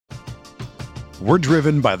We're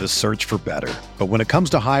driven by the search for better. But when it comes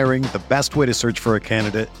to hiring, the best way to search for a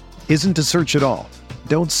candidate isn't to search at all.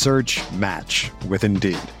 Don't search, match with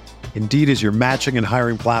Indeed. Indeed is your matching and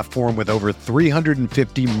hiring platform with over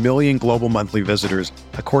 350 million global monthly visitors,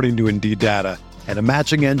 according to Indeed data, and a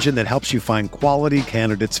matching engine that helps you find quality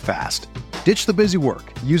candidates fast. Ditch the busy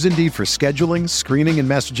work. Use Indeed for scheduling, screening, and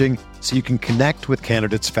messaging so you can connect with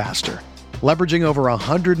candidates faster. Leveraging over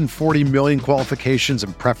 140 million qualifications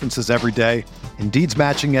and preferences every day, Indeed's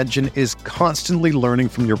matching engine is constantly learning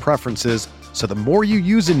from your preferences, so the more you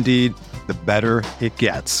use Indeed, the better it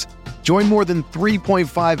gets. Join more than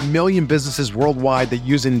 3.5 million businesses worldwide that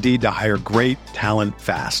use Indeed to hire great talent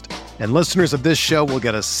fast. And listeners of this show will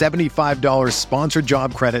get a $75 sponsored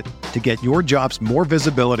job credit to get your jobs more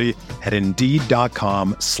visibility at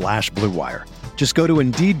Indeed.com/Blue Wire. Just go to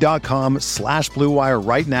Indeed.com/Blue Wire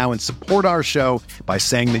right now and support our show by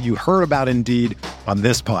saying that you heard about Indeed on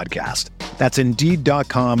this podcast. That's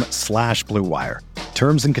Indeed.com/Blue Wire.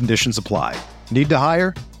 Terms and conditions apply. Need to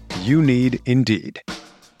hire? You need Indeed.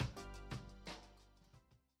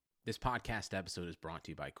 This podcast episode is brought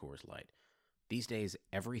to you by Coors Light. These days,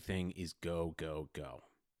 everything is go, go, go.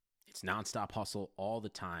 It's nonstop hustle all the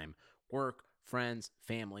time. Work, friends,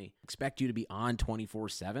 family, expect you to be on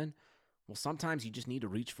 24/7. Well, sometimes you just need to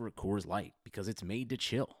reach for a Coors Light because it's made to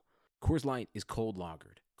chill. Coors Light is cold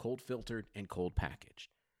lagered, cold filtered, and cold packaged.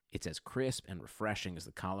 It's as crisp and refreshing as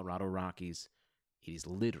the Colorado Rockies. It is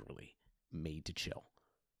literally made to chill.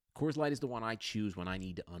 Coors Light is the one I choose when I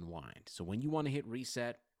need to unwind. So when you want to hit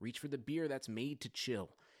reset, reach for the beer that's made to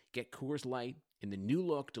chill. Get Coors Light in the new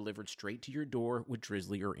look delivered straight to your door with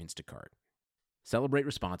Drizzly or Instacart. Celebrate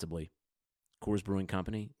responsibly. Coors Brewing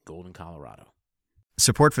Company, Golden, Colorado.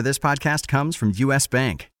 Support for this podcast comes from U.S.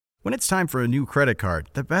 Bank. When it's time for a new credit card,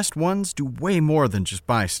 the best ones do way more than just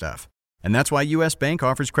buy stuff. And that's why U.S. Bank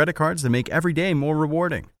offers credit cards that make every day more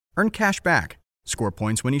rewarding. Earn cash back, score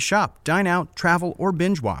points when you shop, dine out, travel, or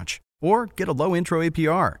binge watch, or get a low intro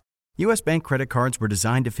APR. U.S. Bank credit cards were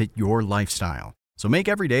designed to fit your lifestyle. So make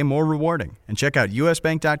every day more rewarding and check out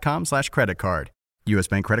usbank.com/credit card. U.S.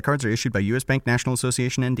 Bank credit cards are issued by U.S. Bank National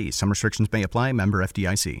Association ND. Some restrictions may apply. Member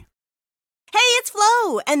FDIC. Hey, it's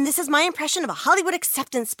Flo, and this is my impression of a Hollywood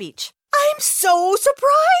acceptance speech. I'm so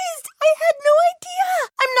surprised! I had no idea!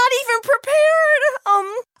 I'm not even prepared!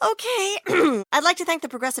 Okay. I'd like to thank the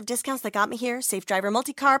Progressive discounts that got me here. Safe Driver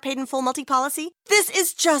multi-car, paid in full multi-policy. This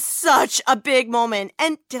is just such a big moment.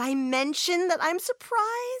 And did I mention that I'm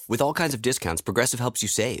surprised? With all kinds of discounts, Progressive helps you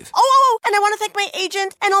save. Oh, and I want to thank my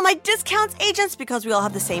agent and all my discounts agents because we all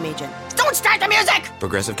have the same agent. Don't start the music!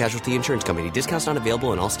 Progressive Casualty Insurance Company. Discounts not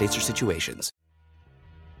available in all states or situations.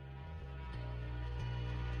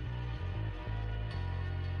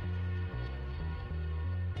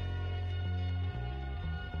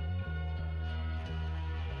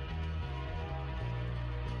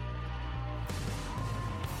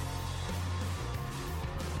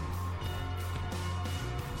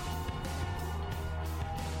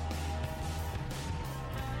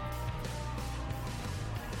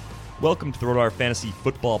 Welcome to the RotoWire Fantasy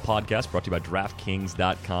Football Podcast, brought to you by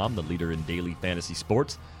DraftKings.com, the leader in daily fantasy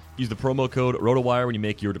sports. Use the promo code RotoWire when you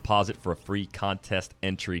make your deposit for a free contest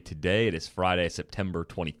entry today. It is Friday, September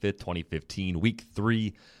 25th, 2015, Week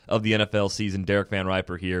 3 of the NFL season. Derek Van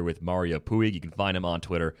Riper here with Mario Puig. You can find him on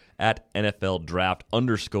Twitter at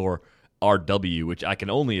NFLDraft_RW, which I can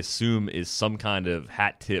only assume is some kind of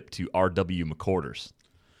hat tip to R.W. McQuarters.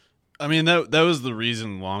 I mean, that was the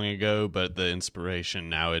reason long ago, but the inspiration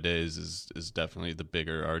nowadays is definitely the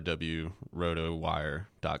bigger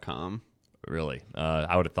RWRotoWire.com. Really?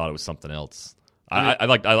 I would have thought it was something else. I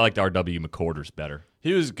liked R.W. McQuarters better.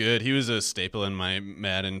 He was good. He was a staple in my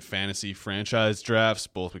Madden fantasy franchise drafts,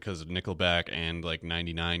 both because of Nickelback and like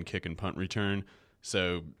 99 kick and punt return.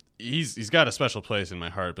 So he's got a special place in my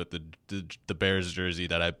heart. But the Bears jersey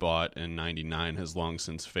that I bought in 99 has long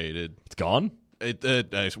since faded. It's gone?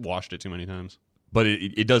 I washed it too many times, but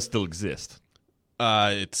it does still exist.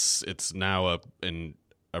 It's now in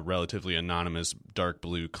a relatively anonymous dark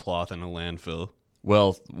blue cloth in a landfill.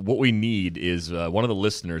 Well, what we need is one of the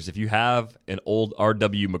listeners. If you have an old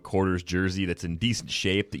R.W. McQuarters jersey that's in decent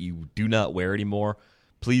shape that you do not wear anymore,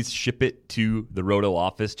 please ship it to the Roto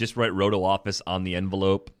office. Just write Roto office on the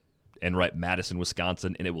envelope and write Madison,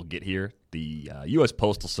 Wisconsin, and it will get here. The U.S.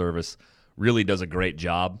 Postal Service really does a great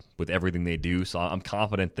job with everything they do. So I'm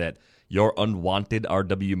confident that your unwanted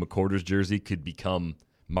R.W. McQuarters jersey could become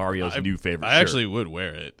Mario's new favorite shirt. I actually would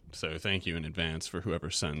wear it. So thank you in advance for whoever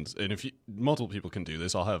sends. And if multiple people can do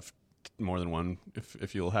this, I'll have more than one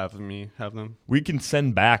if you'll have them. We can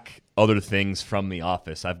send back other things from the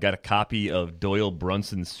office. I've got a copy of Doyle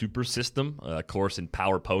Brunson's Super System, a course in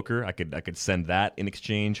Power Poker. I could send that in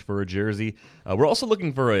exchange for a jersey. We're also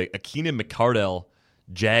looking for a Keenan McCardell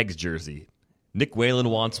Jags jersey. Nick Whalen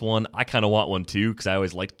wants one. I kind of want one too because I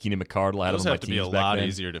always liked Keenan McCardell. I had Those him on my have to be a teams back lot then.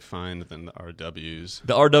 easier to find than the RWs.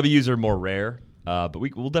 The RWs are more rare, but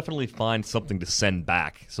we'll definitely find something to send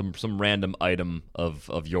back. Some random item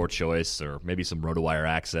of your choice, or maybe some RotoWire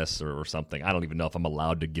access or something. I don't even know if I'm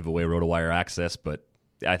allowed to give away RotoWire access, but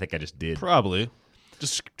I think I just did. Probably.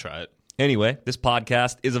 Just try it. Anyway, this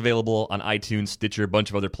podcast is available on iTunes, Stitcher, a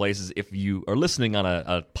bunch of other places. If you are listening on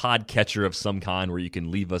a podcatcher of some kind where you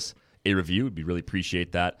can leave us a review, we'd really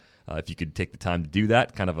appreciate that. If you could take the time to do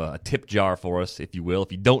that, kind of a tip jar for us, if you will.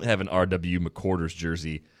 If you don't have an RW McCorders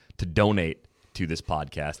jersey to donate to this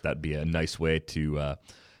podcast, that'd be a nice way to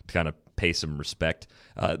kind of pay some respect.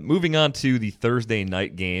 Moving on to the Thursday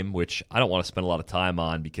night game, which I don't want to spend a lot of time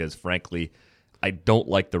on because, frankly, I don't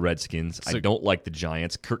like the Redskins. I don't like the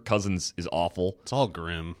Giants. Kirk Cousins is awful. It's all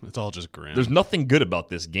grim. It's all just grim. There's nothing good about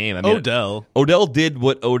this game. I mean, Odell did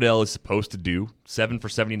what Odell is supposed to do. 7 for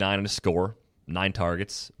 79 on a score, 9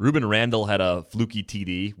 targets. Ruben Randall had a fluky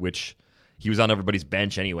TD, which he was on everybody's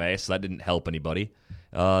bench anyway, so that didn't help anybody.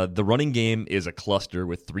 The running game is a cluster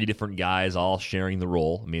with 3 different guys all sharing the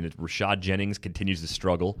role. I mean, Rashad Jennings continues to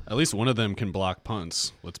struggle. At least one of them can block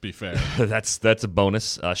punts. Let's be fair. That's a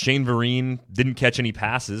bonus. Shane Vereen didn't catch any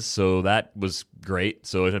passes, so that was great.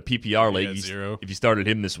 So in a PPR league, if you started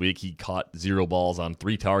him this week, he caught 0 balls on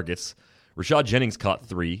 3 targets. Rashad Jennings caught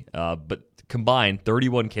 3, but combined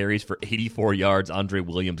 31 carries for 84 yards. Andre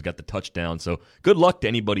Williams got the touchdown. So good luck to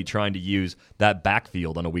anybody trying to use that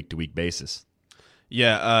backfield on a week-to-week basis.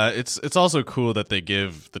 Yeah, it's also cool that they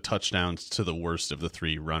give the touchdowns to the worst of the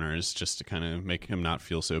 3 runners just to kind of make him not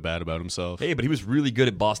feel so bad about himself. Hey, but he was really good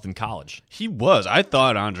at Boston College. He was. I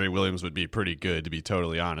thought Andre Williams would be pretty good, to be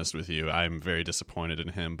totally honest with you. I'm very disappointed in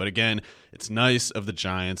him. But again, it's nice of the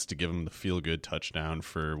Giants to give him the feel-good touchdown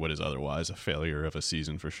for what is otherwise a failure of a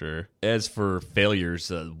season for sure. As for failures,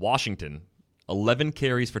 Washington, 11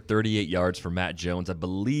 carries for 38 yards for Matt Jones. I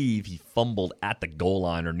believe he fumbled at the goal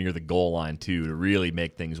line or near the goal line, too, to really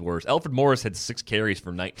make things worse. Alfred Morris had 6 carries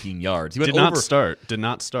for 19 yards. He Did not start.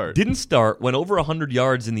 Didn't start. Went over 100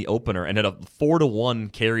 yards in the opener and had a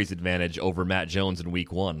 4-1 carries advantage over Matt Jones in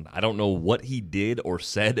week 1. I don't know what he did or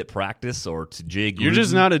said at practice or to Jay Gruden. You're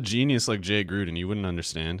just not a genius like Jay Gruden. You wouldn't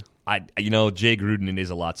understand. Jay Gruden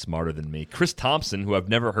is a lot smarter than me. Chris Thompson, who I've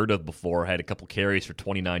never heard of before, had a couple carries for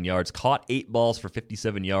 29 yards, caught 8 balls for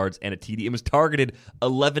 57 yards and a TD, and was targeted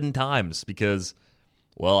 11 times because,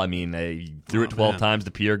 well, I mean, he threw it 12 times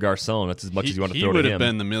to Pierre Garçon. That's as much as you want to throw to him. He would have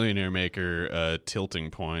been the Millionaire Maker tilting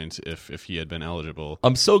point if he had been eligible.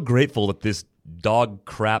 I'm so grateful that this dog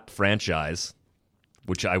crap franchise,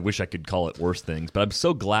 which I wish I could call it worse things, but I'm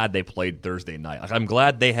so glad they played Thursday night. I'm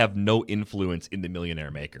glad they have no influence in the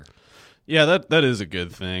Millionaire Maker. Yeah, that is a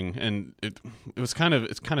good thing, and it kind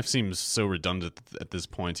of seems so redundant at this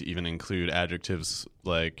point to even include adjectives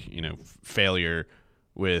like failure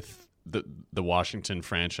with the Washington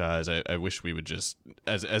franchise. I wish we would just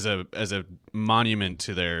as a monument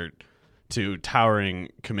to their towering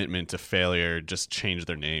commitment to failure, just change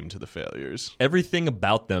their name to the Failures. Everything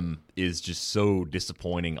about them is just so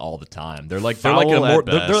disappointing all the time. They're like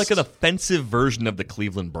an offensive version of the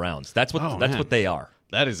Cleveland Browns. That's what they are.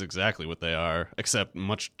 That is exactly what they are, except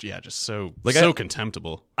just so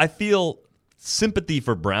contemptible. I feel sympathy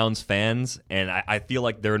for Browns fans, and I feel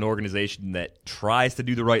like they're an organization that tries to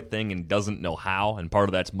do the right thing and doesn't know how, and part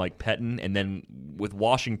of that's Mike Pettin. And then with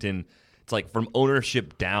Washington, it's like from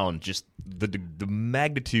ownership down, just the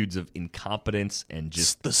magnitudes of incompetence and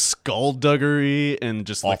just the skullduggery and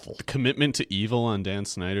just awful. Like the commitment to evil on Dan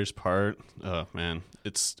Snyder's part. Oh man,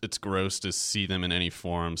 it's gross to see them in any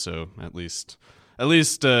form. So at least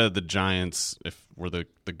the Giants, if we're the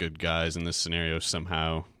good guys in this scenario,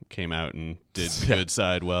 somehow came out and did the good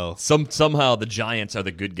side well. Somehow the Giants are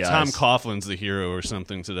the good guys. Tom Coughlin's the hero or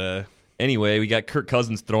something today. Anyway, we got Kirk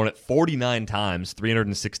Cousins throwing it 49 times,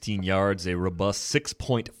 316 yards, a robust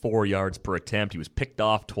 6.4 yards per attempt. He was picked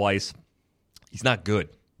off twice. He's not good.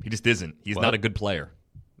 He just isn't. He's not a good player.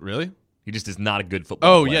 Really? He just is not a good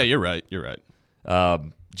football player. Yeah, you're right.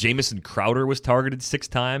 Jamison Crowder was targeted 6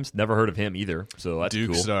 times. Never heard of him either, so that's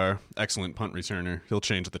Duke cool. Star, excellent punt returner. He'll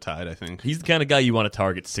change the tide, I think. He's the kind of guy you want to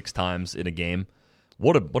target 6 times in a game.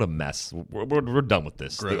 What a mess. We're done with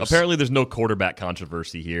this. Apparently there's no quarterback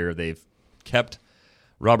controversy here. They've kept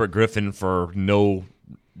Robert Griffin for no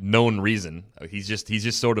known reason. He's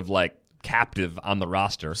just sort of like captive on the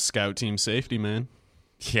roster. Scout team safety, man.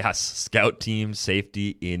 Yes, scout team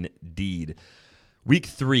safety indeed. Week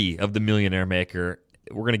 3 of the Millionaire Maker.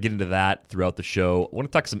 We're going to get into that throughout the show. I want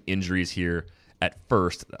to talk some injuries here at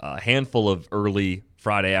first. A handful of early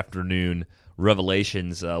Friday afternoon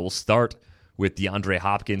revelations. We'll start with DeAndre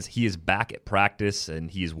Hopkins. He is back at practice,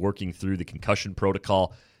 and he is working through the concussion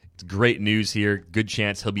protocol. It's great news here. Good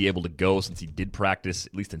chance he'll be able to go since he did practice,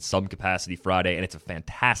 at least in some capacity, Friday, and it's a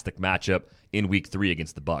fantastic matchup in Week 3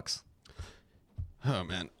 against the Bucs. Oh,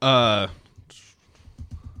 man.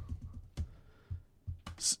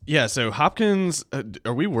 Yeah, so Hopkins,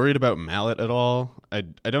 are we worried about Mallett at all? I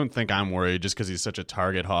don't think I'm worried just because he's such a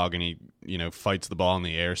target hog and he, fights the ball in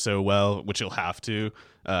the air so well, which he'll have to.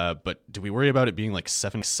 But do we worry about it being like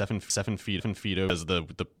 7 feet over as the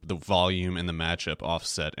volume and the matchup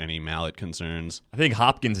offset any Mallett concerns? I think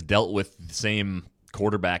Hopkins dealt with the same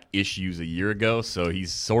quarterback issues a year ago, so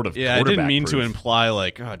he's sort of I didn't mean to imply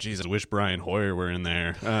like, oh Jesus, I wish Brian Hoyer were in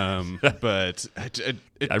there, but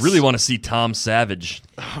I really want to see Tom Savage.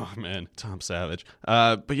 Oh man, Tom Savage.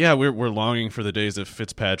 But yeah, we're longing for the days of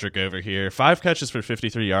Fitzpatrick over here. 5 catches for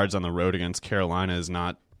 53 yards on the road against Carolina is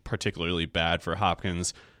not particularly bad for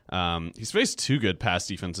Hopkins. He's faced 2 good pass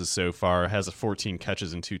defenses so far, has 14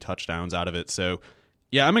 catches and 2 touchdowns out of it, so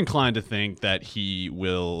yeah, I'm inclined to think that he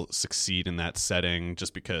will succeed in that setting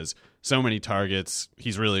just because so many targets,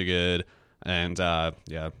 he's really good, and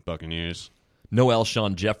Buccaneers. No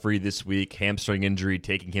Alshon Jeffrey this week, hamstring injury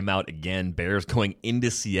taking him out again. Bears going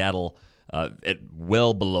into Seattle at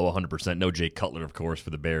well below 100%. No Jay Cutler, of course, for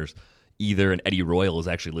the Bears either, and Eddie Royal is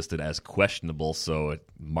actually listed as questionable, so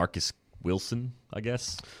Marcus Wilson, I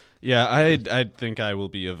guess. Yeah, I think I will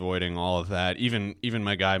be avoiding all of that. Even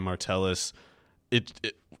my guy Martellus.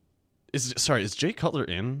 Is Jay Cutler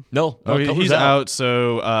in? No, he's out.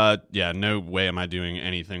 So no way am I doing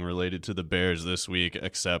anything related to the Bears this week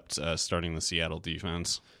except starting the Seattle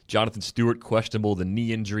defense. Jonathan Stewart questionable, the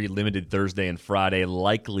knee injury, limited Thursday and Friday,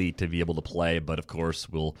 likely to be able to play, but of course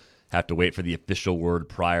we'll have to wait for the official word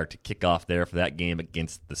prior to kickoff there for that game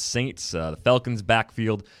against the Saints. The Falcons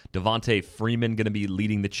backfield, Devontae Freeman going to be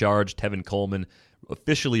leading the charge. Tevin Coleman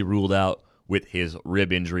officially ruled out with his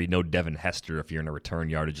rib injury. No Devin Hester if you're in a return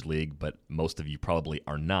yardage league, but most of you probably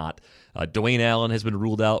are not. Dwayne Allen has been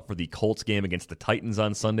ruled out for the Colts game against the Titans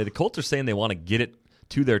on Sunday. The Colts are saying they want to get it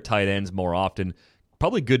to their tight ends more often.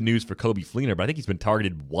 Probably good news for Coby Fleener, but I think he's been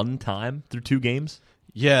targeted 1 time through 2 games.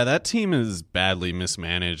 Yeah, that team is badly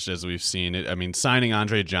mismanaged, as we've seen it. I mean, signing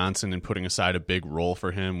Andre Johnson and putting aside a big role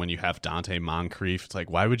for him when you have Dante Moncrief, it's like,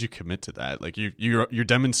 why would you commit to that? Like, you're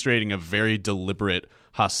demonstrating a very deliberate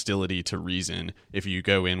hostility to reason if you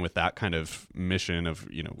go in with that kind of mission of,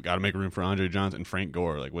 we got to make room for Andre Johnson, Frank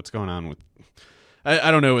Gore. Like, what's going on with?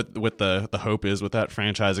 I don't know what the hope is with that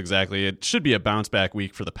franchise exactly. It should be a bounce back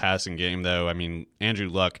week for the passing game, though. I mean, Andrew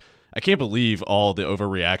Luck, I can't believe all the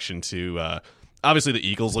overreaction to. Obviously, the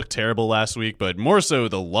Eagles looked terrible last week, but more so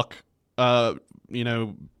the Luck,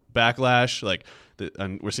 backlash. Like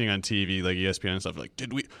we're seeing on TV, like ESPN and stuff. Like,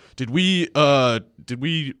 did we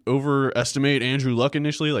overestimate Andrew Luck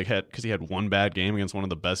initially? Like, because he had 1 bad game against one of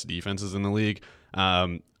the best defenses in the league.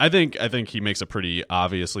 I think he makes a pretty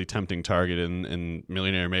obviously tempting target in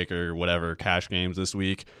Millionaire Maker, whatever cash games this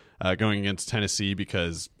week, going against Tennessee,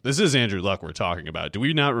 because this is Andrew Luck we're talking about. Do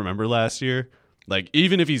we not remember last year? Like,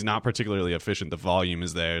 even if he's not particularly efficient, the volume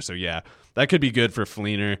is there. So, yeah, that could be good for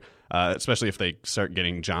Fleener, especially if they start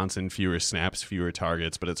getting Johnson fewer snaps, fewer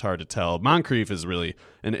targets. But it's hard to tell. Moncrief is really,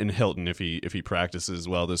 and Hilton, if he practices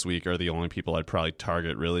well this week, are the only people I'd probably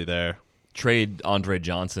target really there. Trade Andre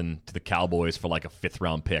Johnson to the Cowboys for like a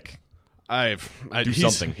 5th-round pick. Do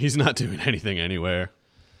something. He's not doing anything anywhere.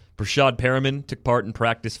 Brashad Perriman took part in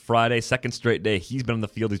practice Friday, 2nd straight day. He's been on the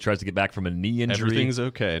field. He tries to get back from a knee injury. Everything's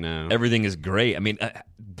okay now. Everything is great. I mean,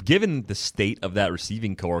 given the state of that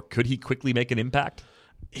receiving core, could he quickly make an impact?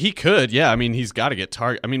 He could, yeah. I mean, he's got to get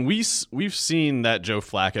target. I mean, we've seen that Joe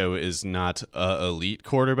Flacco is not an elite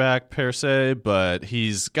quarterback per se, but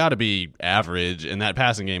he's got to be average, and that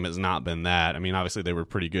passing game has not been that. I mean, obviously they were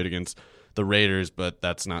pretty good against the Raiders, but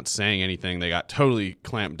that's not saying anything. They got totally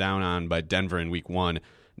clamped down on by Denver in Week 1.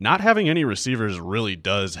 Not having any receivers really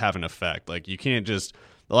does have an effect. Like, you can't just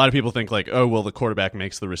 – a lot of people think like, oh, well, the quarterback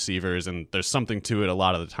makes the receivers, and there's something to it a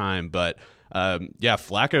lot of the time. But,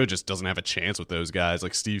 Flacco just doesn't have a chance with those guys.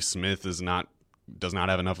 Like, Steve Smith does not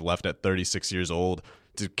have enough left at 36 years old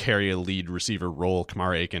to carry a lead receiver role.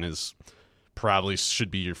 Kamar Aiken probably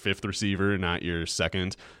should be your 5th receiver, not your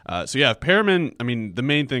 2nd. Perriman, I mean, the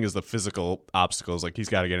main thing is the physical obstacles. Like, he's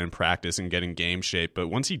got to get in practice and get in game shape. But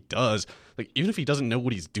once he does, like, even if he doesn't know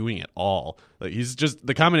what he's doing at all, like, he's just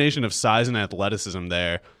the combination of size and athleticism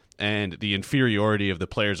there. and the inferiority of the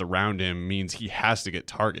players around him means he has to get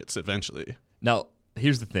targets eventually. Now,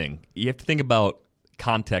 here's the thing. You have to think about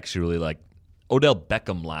contextually, like Odell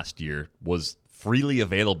Beckham last year was freely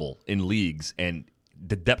available in leagues, and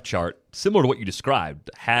the depth chart, similar to what you described,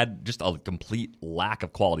 had just a complete lack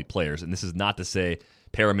of quality players. And this is not to say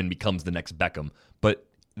Perriman becomes the next Beckham, but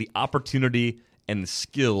the opportunity and the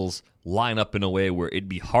skills line up in a way where it'd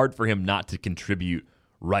be hard for him not to contribute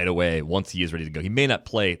right away once he is ready to go. He may not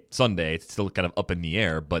play Sunday. It's still kind of up in the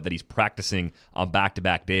air, but that he's practicing on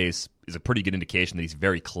back-to-back days is a pretty good indication that he's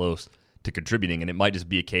very close to contributing. And it might just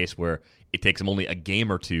be a case where it takes him only a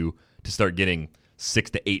game or two to start getting 6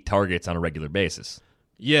 to 8 targets on a regular basis.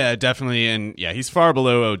 Yeah, definitely. And yeah, he's far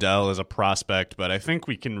below Odell as a prospect, but I think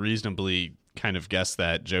we can reasonably kind of guess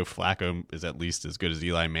that Joe Flacco is at least as good as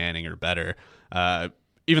Eli Manning or better.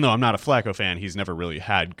 Even though I'm not a Flacco fan, he's never really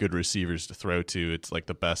had good receivers to throw to. It's like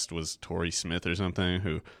the best was Torrey Smith or something,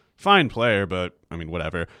 who, fine player, but I mean,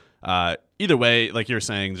 whatever. Either way, like you're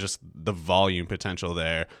saying, just the volume potential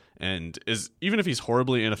there. And even if he's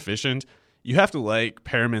horribly inefficient, you have to like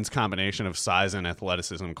Perriman's combination of size and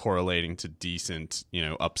athleticism correlating to decent,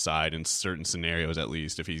 upside in certain scenarios, at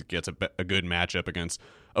least if he gets a good matchup against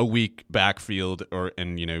a weak backfield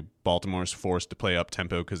and Baltimore's forced to play up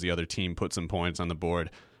tempo because the other team put some points on the board.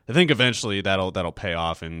 I think eventually that'll pay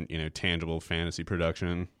off in tangible fantasy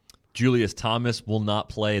production. Julius Thomas will not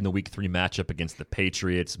play in the Week 3 matchup against the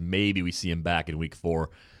Patriots. Maybe we see him back in Week 4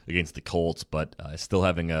 against the Colts, but still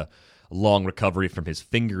having a long recovery from his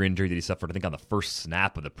finger injury that he suffered, I think, on the first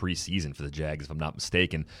snap of the preseason for the Jags, if I'm not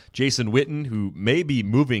mistaken. Jason Witten, who may be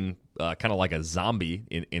moving kind of like a zombie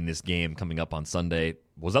in this game coming up on Sunday,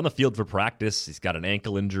 was on the field for practice. He's got an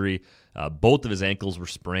ankle injury. Both of his ankles were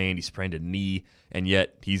sprained. He sprained a knee, and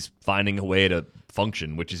yet he's finding a way to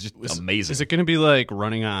function, which is just amazing. Is it going to be like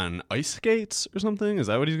running on ice skates or something? Is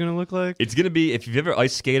that what he's going to look like? It's going to be, if you've ever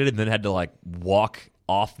ice skated and then had to like walk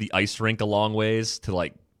off the ice rink a long ways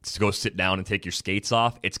to go sit down and take your skates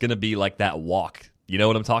off, it's going to be like that walk. You know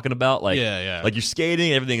what I'm talking about? Like, yeah. Like you're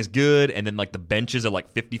skating, everything is good, and then like the benches are like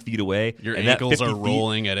 50 feet away. Your ankles are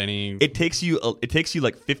rolling at any. It takes you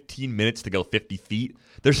like 15 minutes to go 50 feet.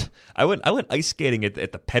 I went ice skating at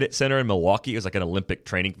the Pettit Center in Milwaukee. It was like an Olympic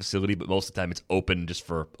training facility, but most of the time it's open just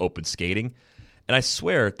for open skating. And I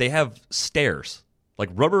swear they have stairs,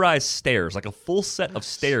 like rubberized stairs, like a full set of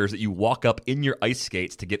stairs that you walk up in your ice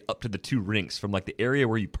skates to get up to the 2 rinks from like the area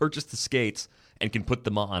where you purchase the skates and can put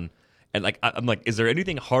them on. And like I'm like, is there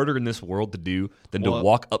anything harder in this world to do than to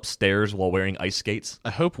walk upstairs while wearing ice skates? I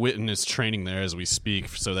hope Witten is training there as we speak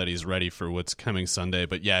so that he's ready for what's coming Sunday.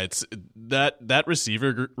 But yeah, it's that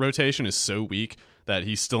receiver rotation is so weak that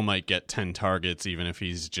he still might get 10 targets even if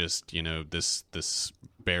he's just this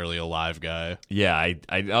barely alive guy. Yeah,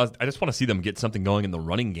 I just want to see them get something going in the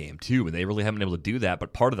running game too, and they really haven't been able to do that.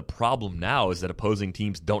 But part of the problem now is that opposing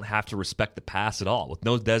teams don't have to respect the pass at all. With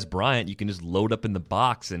no Dez Bryant, you can just load up in the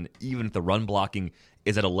box, and even if the run blocking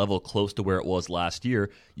is at a level close to where it was last year,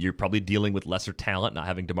 you're probably dealing with lesser talent, not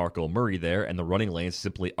having DeMarco Murray there, and the running lanes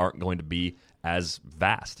simply aren't going to be as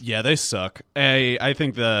vast. Yeah, they suck. I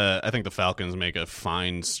think the Falcons make a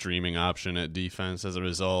fine streaming option at defense as a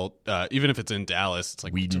result. Even if it's in Dallas, it's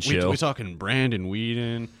like we're talking Brandon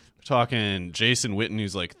Weeden, we're talking Jason Witten,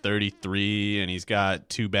 who's like 33 and he's got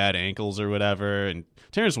 2 bad ankles or whatever, and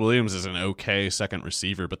Terrence Williams is an okay second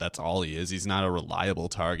receiver, but that's all he is. He's not a reliable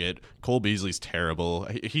target. Cole Beasley's terrible.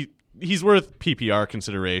 He's worth PPR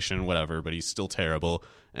consideration, whatever, but he's still terrible.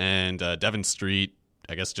 And Devin Street,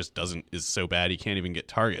 I guess, just is so bad he can't even get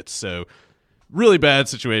targets. So really bad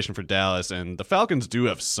situation for Dallas. And the Falcons do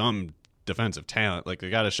have some defensive talent. Like, they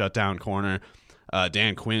got a shutdown corner.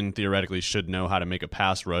 Dan Quinn theoretically should know how to make a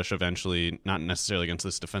pass rush eventually, not necessarily against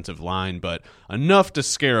this defensive line, but enough to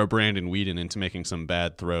scare a Brandon Weeden into making some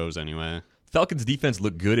bad throws anyway. Falcons defense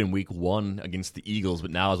looked good in Week 1 against the Eagles,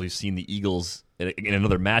 but now as we've seen the Eagles in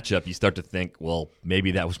another matchup, you start to think, well,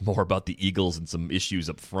 maybe that was more about the Eagles and some issues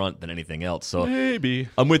up front than anything else. So maybe.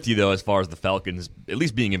 I'm with you, though, as far as the Falcons at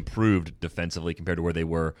least being improved defensively compared to where they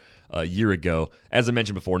were a year ago. As I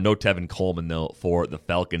mentioned before, no Tevin Coleman, though, for the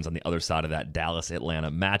Falcons on the other side of that Dallas-Atlanta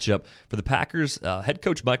matchup. For the Packers, head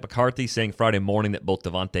coach Mike McCarthy saying Friday morning that both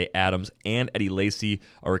Davante Adams and Eddie Lacy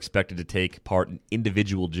are expected to take part in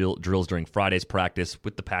individual drills during Friday's practice,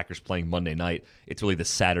 with the Packers playing Monday night. It's really the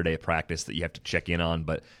Saturday practice that you have to check in on,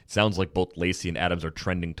 but it sounds like both Lacy and Adams are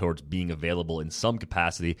trending towards being available in some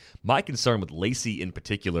capacity. My concern with Lacy in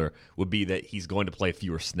particular would be that he's going to play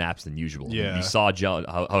fewer snaps than usual. Yeah. You saw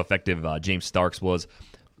how effective James Starks was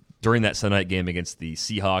during that Sunday night game against the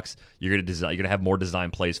Seahawks. You're going to have more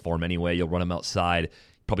design plays for him anyway. You'll run him outside.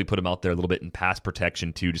 probably put him out there a little bit in pass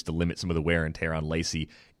protection too, just to limit some of the wear and tear on Lacy,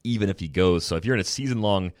 even if he goes. So if you're in a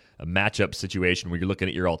season-long matchup situation where you're looking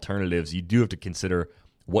at your alternatives, you do have to consider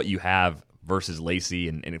what you have versus Lacy,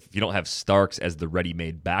 and if you don't have Starks as the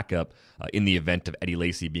ready-made backup in the event of Eddie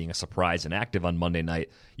Lacy being a surprise and active on Monday night,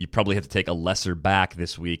 you probably have to take a lesser back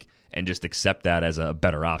this week and just accept that as a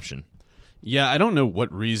better option. Yeah, I don't know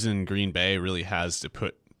what reason Green Bay really has to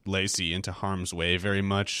put Lacy into harm's way very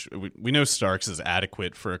much. We know Starks is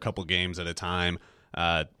adequate for a couple games at a time.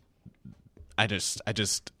 I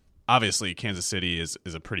just obviously Kansas City is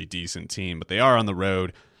a pretty decent team, but they are on the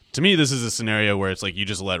road. To me, this is a scenario where it's like you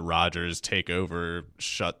just let Rodgers take over,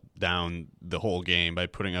 shut down the whole game by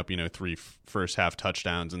putting up 3 first half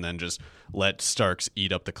touchdowns, and then just let Starks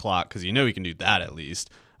eat up the clock, because he can do that at least.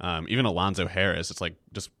 Even Alonzo Harris, it's like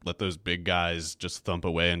just let those big guys just thump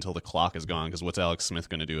away until the clock is gone, because what's Alex Smith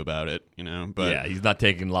going to do about it? But yeah, he's not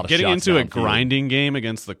taking a lot of getting shots into a downfield. grinding game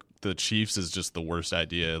against the Chiefs is just the worst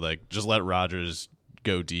idea. Like, just let Rodgers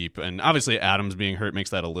go deep, and obviously Adams being hurt makes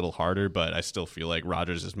that a little harder, but I still feel like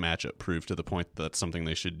Rodgers is matchup proof to the point that that's something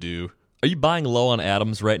they should do. Are you buying low on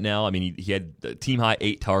Adams right now? I mean, he had team high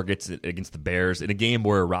 8 targets against the Bears in a game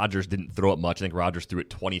where Rodgers didn't throw it much. I think Rodgers threw it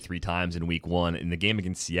 23 times in week 1. In the game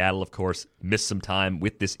against Seattle, of course, missed some time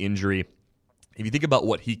with this injury. If you think about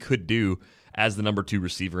what he could do as the number 2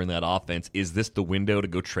 receiver in that offense, is this the window to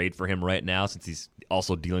go trade for him right now, since he's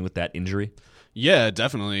also dealing with that injury? Yeah,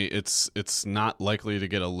 definitely. It's not likely to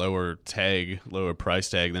get a lower price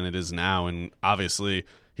tag than it is now, and obviously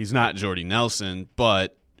he's not Jordy Nelson,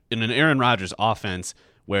 but in an Aaron Rodgers offense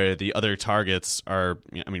where the other targets are,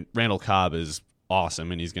 Randall Cobb is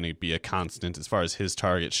awesome, and he's going to be a constant as far as his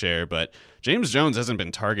target share, but James Jones hasn't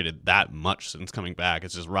been targeted that much since coming back.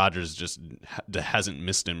 It's just Rodgers just hasn't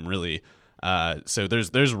missed him really. So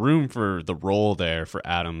there's room for the role there for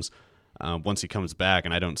Adams once he comes back,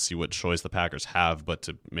 and I don't see what choice the Packers have but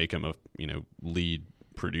to make him a lead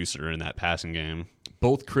producer in that passing game.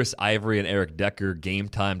 Both Chris Ivory and Eric Decker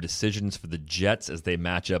game-time decisions for the Jets as they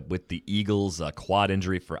match up with the Eagles. A quad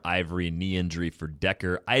injury for Ivory, knee injury for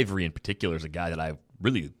Decker. Ivory in particular is a guy that I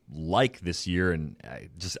really like this year, and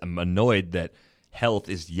I'm annoyed that health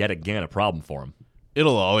is yet again a problem for him.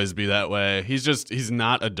 It'll always be that way. He's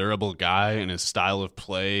not a durable guy, and his style of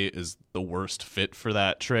play is the worst fit for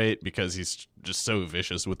that trait because he's just so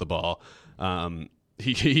vicious with the ball.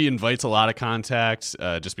 He invites a lot of contact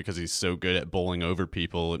just because he's so good at bowling over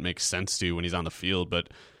people. It makes sense to when he's on the field, but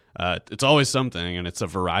it's always something, and it's a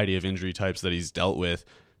variety of injury types that he's dealt with.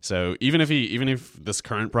 So even if this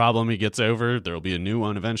current problem he gets over, there will be a new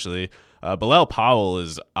one eventually. Bilal Powell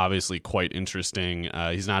is obviously quite interesting.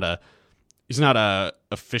 He's not a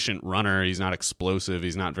efficient runner. He's not explosive.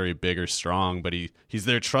 He's not very big or strong, but he's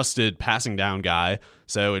their trusted passing down guy.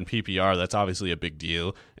 So in PPR, that's obviously a big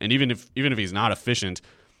deal. And even if he's not efficient,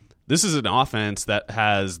 this is an offense that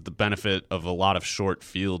has the benefit of a lot of short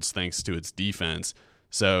fields thanks to its defense.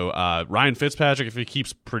 So Ryan Fitzpatrick, if he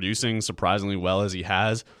keeps producing surprisingly well as he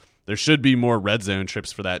has, there should be more red zone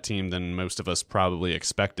trips for that team than most of us probably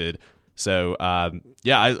expected. So, I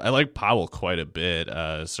like Powell quite a bit,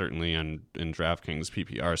 certainly in DraftKings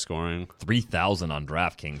PPR scoring. 3,000 on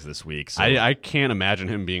DraftKings this week. So. I can't imagine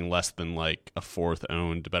him being less than like a 4th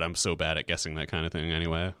owned, but I'm so bad at guessing that kind of thing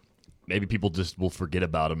anyway. Maybe people just will forget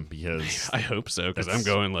about him because... I hope so, because I'm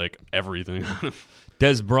going like everything on him.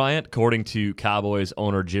 Des Bryant, according to Cowboys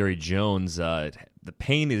owner Jerry Jones, the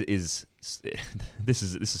pain is this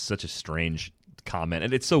is such a strange comment,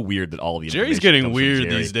 and it's so weird that all the Jerry's getting weird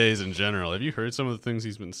these days in general. Have you heard some of the things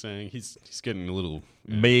he's been saying? He's getting a little.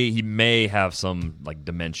 He may have some like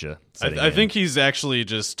dementia. I think he's actually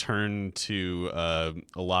just turned to a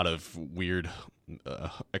lot of weird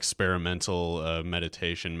experimental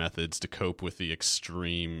meditation methods to cope with the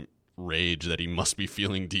extreme rage that he must be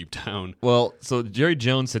feeling deep down. Well, so Jerry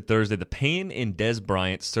Jones said Thursday the pain in Des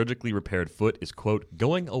Bryant's surgically repaired foot is, quote,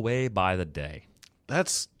 going away by the day.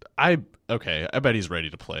 Okay, I bet he's ready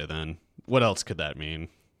to play then. What else could that mean?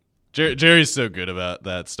 Jerry's so good about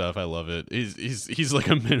that stuff. I love it. He's like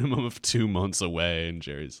a minimum of 2 months away, and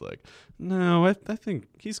Jerry's like, no, I think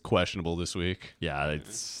he's questionable this week. Yeah,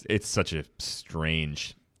 it's such a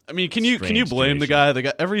strange. I mean, can you blame the guy? The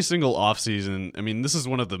guy every single offseason. I mean, this is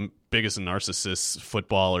one of the biggest narcissists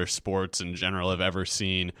football or sports in general I've ever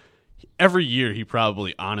seen. Every year, he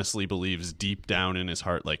probably honestly believes deep down in his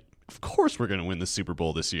heart, like, of course we're going to win the Super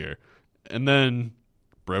Bowl this year. And then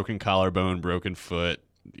broken collarbone, broken foot.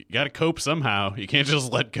 You got to cope somehow. You can't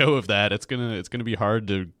just let go of that. It's gonna be hard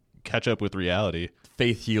to catch up with reality.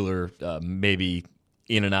 Faith healer, maybe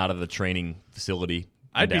in and out of the training facility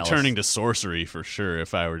I'd be Dallas. turning to sorcery for sure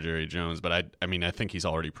if I were Jerry Jones, but I mean, I think he's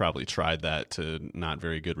already probably tried that to not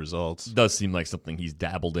very good results. Does seem like something he's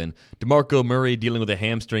dabbled in. DeMarco Murray dealing with a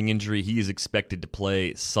hamstring injury. He is expected to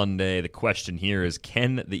play Sunday. The question here is,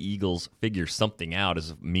 can the Eagles figure something out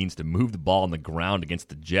as a means to move the ball on the ground against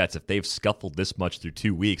the Jets? If they've scuffled this much through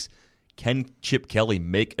 2 weeks, can Chip Kelly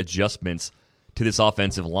make adjustments to this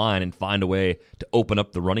offensive line and find a way to open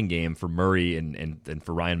up the running game for Murray and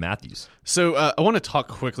for Ryan Matthews? So I want to talk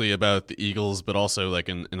quickly about the Eagles, but also like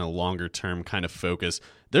in a longer term kind of focus.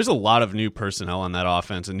 There's a lot of new personnel on that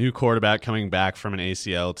offense. A new quarterback coming back from an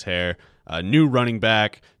ACL tear, a new running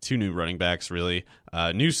back, 2 new running backs really,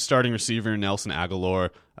 new starting receiver Nelson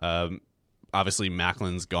Aguilar. Obviously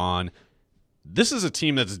Macklin's gone. This is a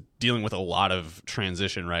team that's dealing with a lot of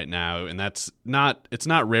transition right now, and it's not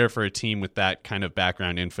rare for a team with that kind of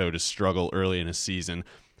background info to struggle early in a season.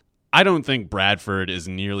 I don't think Bradford is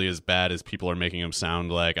nearly as bad as people are making him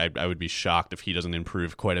sound like. I would be shocked if he doesn't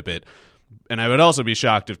improve quite a bit. And I would also be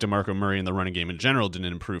shocked if DeMarco Murray and the running game in general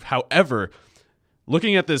didn't improve. However,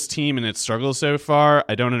 looking at this team and its struggles so far,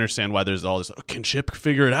 I don't understand why there's all this, can Chip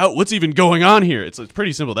figure it out? What's even going on here? It's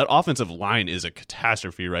pretty simple. That offensive line is a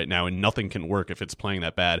catastrophe right now, and nothing can work if it's playing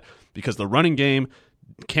that bad because the running game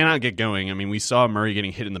cannot get going. I mean, we saw Murray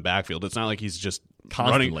getting hit in the backfield. It's not like he's just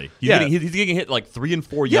Constantly. running. He's getting hit like 3 and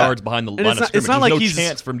 4 yards behind the line of scrimmage. It's not There's like no he's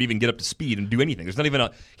chance for him to even get up to speed and do anything. He's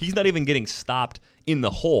not even getting stopped in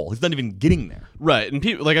the hole. He's not even getting there. Right, and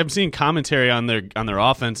people, like I'm seeing commentary on their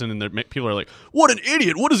offense, and people are like, "What an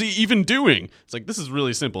idiot! What is he even doing?" It's like, this is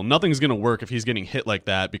really simple. Nothing's going to work if he's getting hit like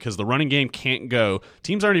that because the running game can't go.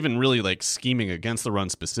 Teams aren't even really like scheming against the run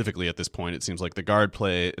specifically at this point. It seems like the guard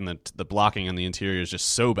play and the blocking on the interior is just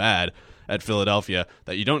so bad at Philadelphia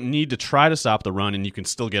that you don't need to try to stop the run, and you can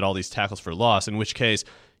still get all these tackles for loss. In which case,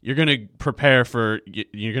 you're going to prepare for,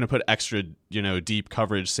 you're going to put extra, deep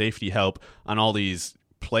coverage, safety help on all these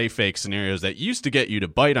play fake scenarios that used to get you to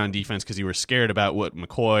bite on defense because you were scared about what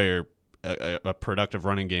McCoy or a productive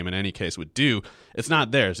running game in any case would do. It's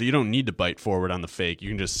not there, so you don't need to bite forward on the fake. You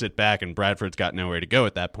can just sit back, and Bradford's got nowhere to go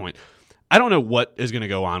at that point. I don't know what is going to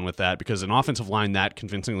go on with that because an offensive line that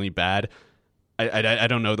convincingly bad, I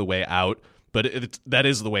don't know the way out, but that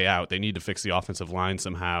is the way out. They need to fix the offensive line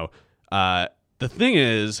somehow. The thing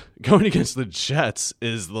is, going against the Jets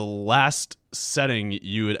is the last setting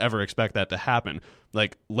you would ever expect that to happen.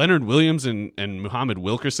 Like Leonard Williams and Muhammad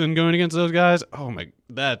Wilkerson going against those guys,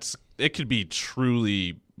 it could be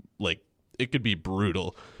truly, it could be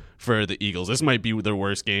brutal for the Eagles. This might be their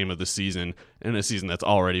worst game of the season in a season that's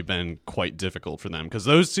already been quite difficult for them because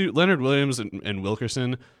those two, Leonard Williams and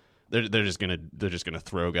Wilkerson, they're just gonna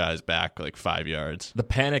throw guys back like 5 yards. The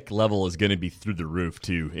panic level is going to be through the roof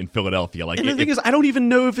too in Philadelphia. And the thing is, I don't even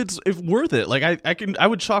know if it's worth it. Like I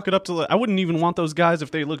would chalk it up to, I wouldn't even want those guys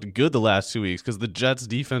if they looked good the last 2 weeks because the Jets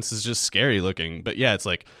defense is just scary looking. But yeah, it's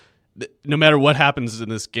like no matter what happens in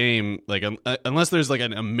this game, like unless there's like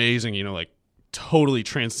an amazing, totally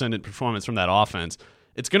transcendent performance from that offense,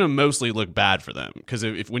 it's going to mostly look bad for them because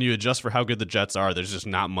if when you adjust for how good the Jets are, there's just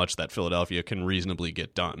not much that Philadelphia can reasonably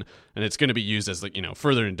get done. And it's going to be used as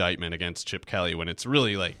further indictment against Chip Kelly when it's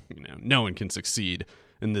really no one can succeed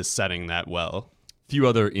in this setting that well. Few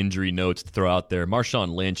other injury notes to throw out there.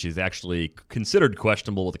 Marshawn Lynch is actually considered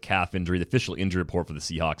questionable with a calf injury. The official injury report for the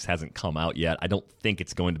Seahawks hasn't come out yet. I don't think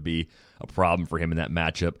it's going to be a problem for him in that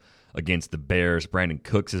matchup against the Bears. Brandon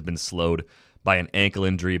Cooks has been slowed by an ankle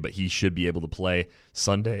injury, but he should be able to play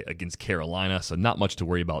Sunday against Carolina, so not much to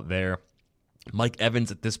worry about there. Mike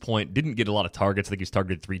Evans at this point didn't get a lot of targets. I think he was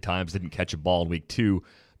targeted 3 times, didn't catch a ball in week 2.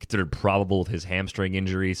 Considered probable with his hamstring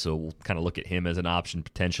injury, so we'll kind of look at him as an option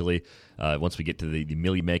potentially once we get to the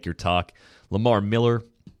Millie Maker talk. Lamar Miller,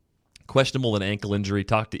 questionable with an ankle injury.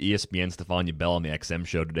 Talked to ESPN Stephania Bell on the XM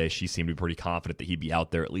show today. She seemed to be pretty confident that he'd be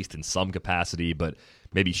out there at least in some capacity, but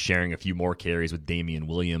maybe sharing a few more carries with Damian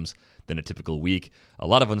Williams than a typical week. A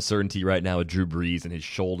lot of uncertainty right now with Drew Brees and his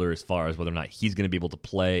shoulder as far as whether or not he's going to be able to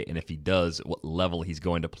play, and if he does, what level he's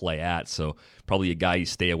going to play at. So probably a guy you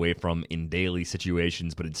stay away from in daily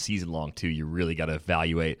situations, but in season long too, you really got to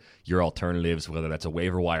evaluate your alternatives, whether that's a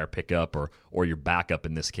waiver wire pickup or your backup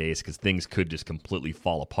in this case, because things could just completely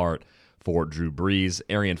fall apart for Drew Brees.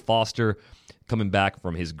 Arian Foster coming back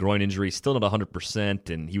from his groin injury, still not 100%,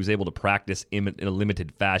 and he was able to practice in a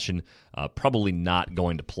limited fashion. Probably not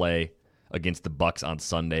going to play against the Bucs on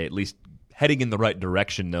Sunday, at least heading in the right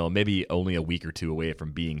direction, though. Maybe only a week or 2 away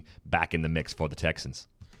from being back in the mix for the Texans.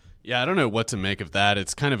 Yeah, I don't know what to make of that.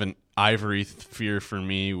 It's kind of an ivory fear for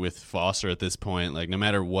me with Foster at this point. Like, no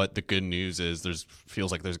matter what the good news is,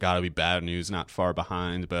 feels like there's got to be bad news not far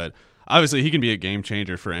behind, but obviously he can be a game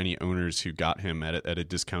changer for any owners who got him at a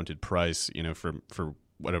discounted price, for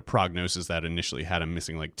what a prognosis that initially had him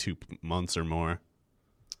missing like 2 months or more.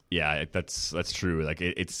 Yeah, that's true. Like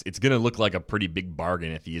it's going to look like a pretty big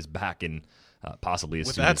bargain if he is back in possibly as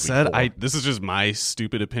With soon that as said, week 4. this is just my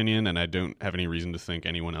stupid opinion, and I don't have any reason to think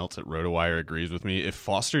anyone else at RotoWire agrees with me. If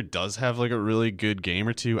Foster does have like a really good game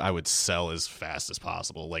or two, I would sell as fast as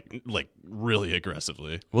possible, like really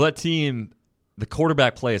aggressively. Well, that team, the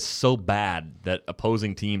quarterback play is so bad that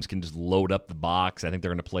opposing teams can just load up the box. I think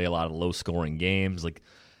they're going to play a lot of low-scoring games. Like,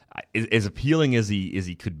 as appealing as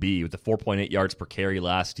he could be, with the 4.8 yards per carry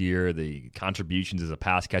last year, the contributions as a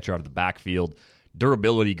pass catcher out of the backfield,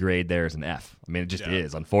 durability grade there is an F. I mean, it just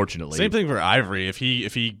is, unfortunately. Same thing for Ivory. If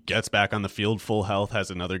he gets back on the field, full health,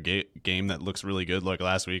 has another game that looks really good like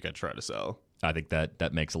last week, I'd try to sell. I think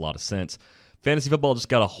that makes a lot of sense. Fantasy football just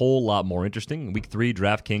got a whole lot more interesting. In Week 3,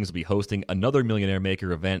 DraftKings will be hosting another Millionaire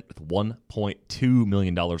Maker event with $1.2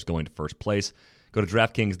 million going to first place. Go to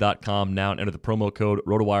DraftKings.com now and enter the promo code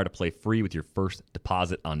RotoWire to play free with your first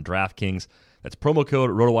deposit on DraftKings. That's promo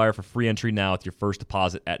code RotoWire for free entry now with your first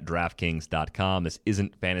deposit at DraftKings.com. This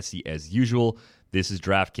isn't fantasy as usual. This is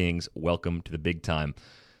DraftKings. Welcome to the big time.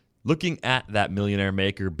 Looking at that Millionaire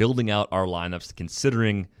Maker, building out our lineups,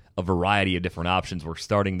 considering a variety of different options. We're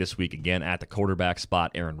starting this week again at the quarterback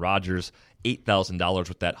spot, Aaron Rodgers, $8,000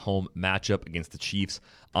 with that home matchup against the Chiefs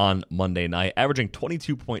on Monday night, averaging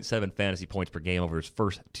 22.7 fantasy points per game over his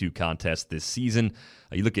first 2 contests this season.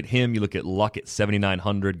 You look at him, you look at Luck at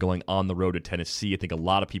 7,900 going on the road to Tennessee. I think a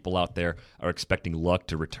lot of people out there are expecting Luck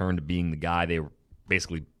to return to being the guy they were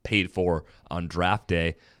basically paid for on draft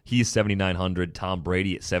day. He's 7,900. Tom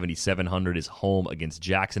Brady at 7,700 is home against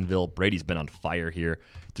Jacksonville. Brady's been on fire here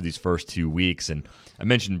through these first 2 weeks. And I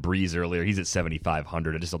mentioned Breeze earlier. He's at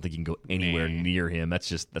 7,500. I just don't think you can go anywhere near him.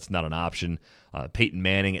 That's not an option. Peyton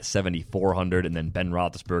Manning at 7,400, and then Ben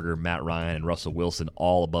Roethlisberger, Matt Ryan, and Russell Wilson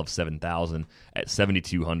all above 7,000 at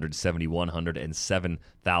 7,200, 7,100, and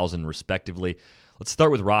 7,000 respectively. Let's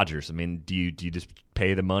start with Rodgers. I mean, do you just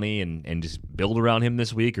pay the money and just build around him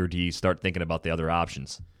this week, or do you start thinking about the other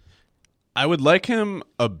options? I would like him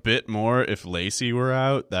a bit more if Lacy were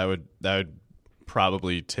out. That would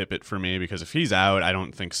probably tip it for me, because if he's out, I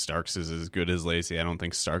don't think Starks is as good as Lacy. I don't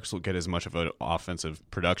think Starks will get as much of an offensive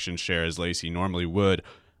production share as Lacy normally would.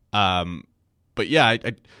 But yeah,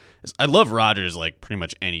 I love Rodgers like pretty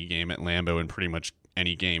much any game at Lambeau and pretty much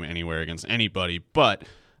any game anywhere against anybody, but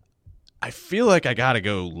I feel like I gotta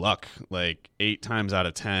go Luck like 8 times out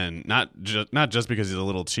of 10. Not just because he's a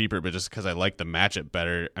little cheaper, but just because I like the matchup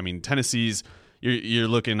better. I mean, Tennessee's you're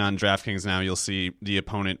looking on DraftKings now. You'll see the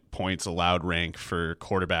opponent points allowed rank for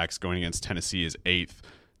quarterbacks going against Tennessee is 8th.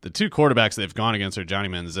 The 2 quarterbacks they've gone against are Johnny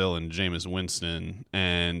Manziel and Jameis Winston,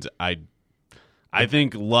 and I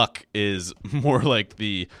think Luck is more like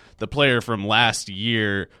the player from last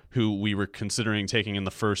year who we were considering taking in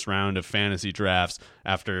the first round of fantasy drafts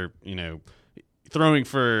after, throwing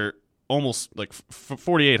for almost like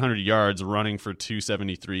 4,800 yards, running for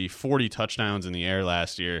 273, 40 touchdowns in the air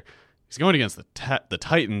last year. He's going against the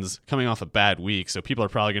Titans coming off a bad week, so people are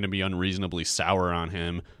probably going to be unreasonably sour on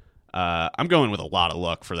him. I'm going with a lot of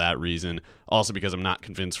Luck for that reason. Also because I'm not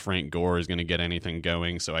convinced Frank Gore is going to get anything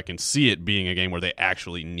going, so I can see it being a game where they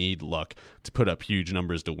actually need Luck to put up huge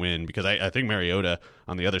numbers to win, because I think Mariota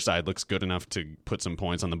on the other side looks good enough to put some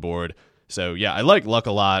points on the board. So yeah, I like Luck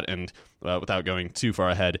a lot, and without going too far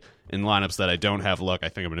ahead, in lineups that I don't have Luck, I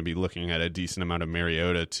think I'm going to be looking at a decent amount of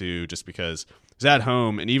Mariota too, just because he's at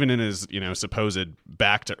home, and even in his supposed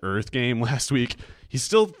back-to-earth game last week, he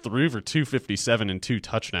still threw for 257 and 2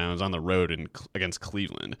 touchdowns on the road against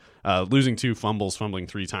Cleveland. Losing 2 fumbles, fumbling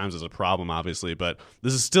 3 times is a problem, obviously, but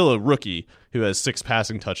this is still a rookie who has 6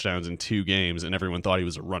 passing touchdowns in 2 games, and everyone thought he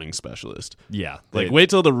was a running specialist. Yeah. Wait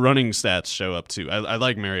till the running stats show up, too. I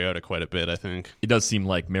like Mariota quite a bit, I think. It does seem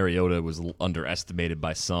like Mariota was underestimated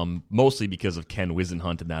by some, mostly because of Ken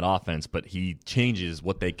Wisenhunt in that offense, but he changes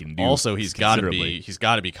what they can do. Also, he's got to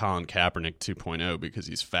be Colin Kaepernick 2.0 because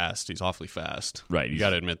he's fast. He's awfully fast. Right. You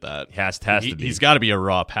got to admit that. Has to be. He's got to be a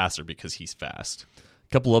raw passer because he's fast. A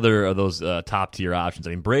couple other of those top-tier options.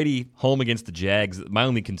 I mean, Brady, home against the Jags. My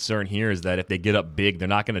only concern here is that if they get up big, they're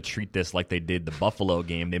not going to treat this like they did the Buffalo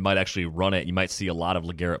game. They might actually run it. You might see a lot of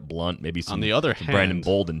LeGarrette Blount, maybe some on the other hand, Brandon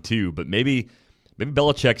Bolden too, but maybe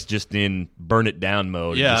Belichick's just in burn it down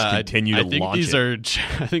mode. Yeah, and just continue to launch it.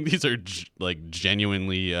 I think these are like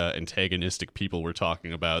genuinely antagonistic people we're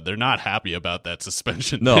talking about. They're not happy about that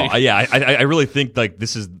suspension. No, thing. I really think like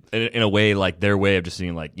this is in a way like their way of just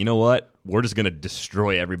saying like, you know what, we're just going to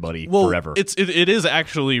destroy everybody forever. It is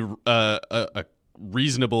actually a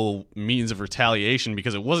reasonable means of retaliation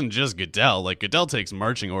because it wasn't just Goodell. Like, Goodell takes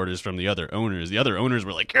marching orders from the other owners. The other owners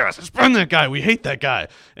were like, yeah, suspend that guy. We hate that guy.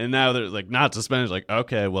 And now they're like, not suspended. Like,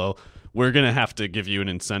 okay, well, we're going to have to give you an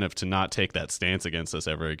incentive to not take that stance against us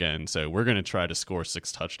ever again. So we're going to try to score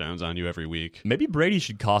 6 touchdowns on you every week. Maybe Brady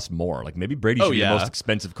should cost more. Like, maybe Brady should be the most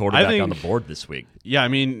expensive quarterback on the board this week. Yeah, I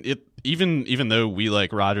mean, even though we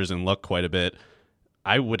like Rodgers and Luck quite a bit,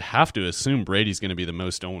 I would have to assume Brady's going to be the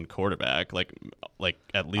most owned quarterback, like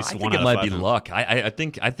at least one out of 5. I think it might be Luck. I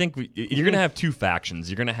think you're going to have two factions.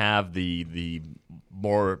 You're going to have the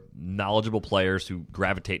more knowledgeable players who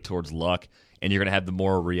gravitate towards Luck, and you're going to have the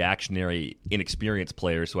more reactionary, inexperienced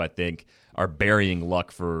players who I think are burying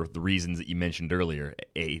Luck for the reasons that you mentioned earlier.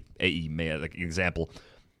 Like an example,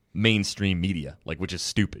 mainstream media, like, which is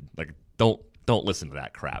stupid. Like, don't listen to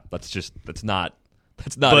that crap. That's not.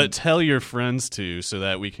 But tell your friends to, so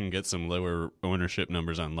that we can get some lower ownership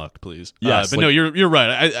numbers on Luck, please. Yes, no, you're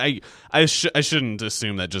right. I shouldn't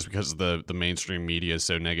assume that just because the mainstream media is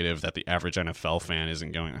so negative that the average NFL fan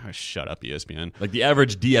isn't going, oh, shut up, ESPN. Like, the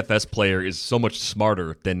average DFS player is so much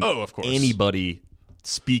smarter than of course. Anybody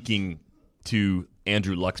speaking to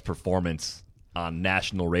Andrew Luck's performance on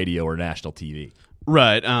national radio or national TV.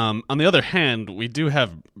 Right. On the other hand, we do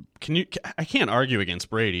have. I can't argue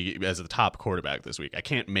against Brady as the top quarterback this week. I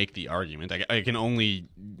can't make the argument. I can only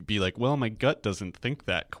be like, well, my gut doesn't think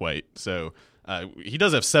that quite. So he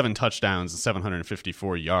does have 7 touchdowns and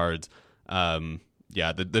 754 yards.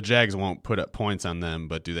 The Jags won't put up points on them,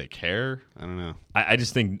 but do they care? I don't know. I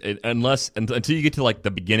just think until you get to like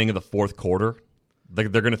the beginning of the fourth quarter, they're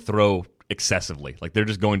going to throw excessively. Like, they're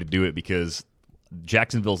just going to do it because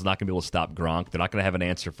Jacksonville's not going to be able to stop Gronk. They're not going to have an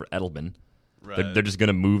answer for Edelman. Right. They're just going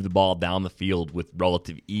to move the ball down the field with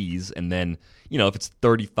relative ease. And then, if it's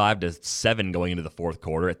 35-7 going into the fourth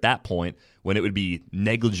quarter, at that point, when it would be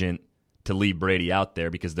negligent to leave Brady out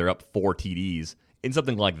there because they're up 4 TDs, in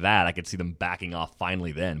something like that, I could see them backing off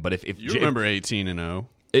finally then. But if you remember 18-0.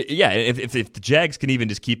 If the Jags can even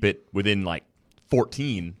just keep it within like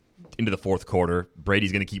 14 into the fourth quarter,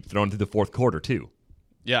 Brady's going to keep throwing through the fourth quarter too.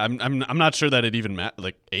 Yeah, I'm not sure that it even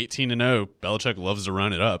like 18-0. Belichick loves to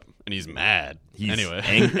run it up, and he's mad. Anyway,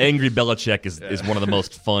 angry Belichick is one of the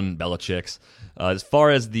most fun Belichicks. As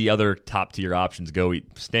far as the other top tier options go,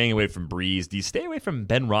 staying away from Breeze. Do you stay away from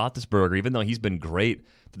Ben Roethlisberger, even though he's been great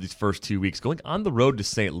for these first 2 weeks? Going on the road to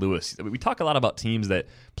St. Louis, we talk a lot about teams that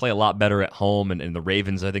play a lot better at home, and the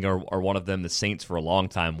Ravens, I think, are one of them. The Saints for a long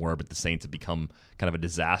time were, but the Saints have become kind of a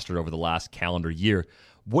disaster over the last calendar year.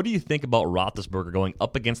 What do you think about Roethlisberger going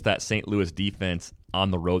up against that St. Louis defense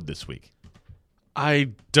on the road this week?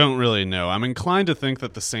 I don't really know. I'm inclined to think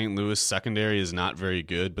that the St. Louis secondary is not very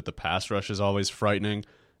good, but the pass rush is always frightening.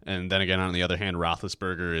 And then again, on the other hand,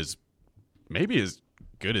 Roethlisberger is maybe as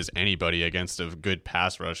good as anybody against a good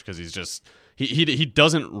pass rush because he's just he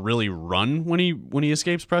doesn't really run when he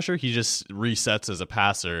escapes pressure. He just resets as a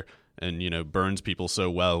passer and burns people so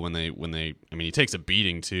well when they he takes a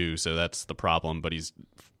beating too, so that's the problem, but he's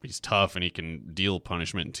tough and he can deal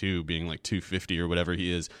punishment too, being like 250 or whatever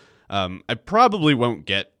he is. I probably won't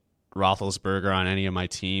get Roethlisberger on any of my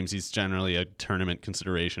teams. He's generally a tournament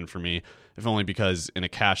consideration for me, if only because in a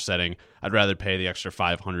cash setting, I'd rather pay the extra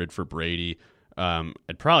 $500 for Brady.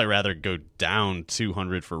 I'd probably rather go down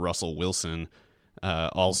 $200 for Russell Wilson.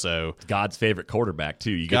 Also, God's favorite quarterback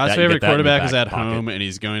too. God's favorite quarterback is at home, and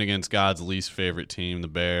he's going against God's least favorite team, the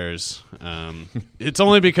Bears. It's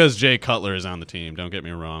only because Jay Cutler is on the team. Don't get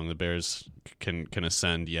me wrong; the Bears can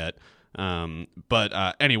ascend yet.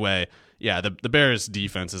 But anyway, yeah, the Bears'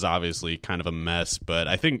 defense is obviously kind of a mess. But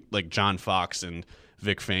I think like John Fox and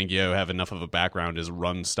Vic Fangio have enough of a background as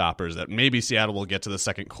run stoppers that maybe Seattle will get to the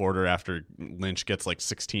second quarter after Lynch gets like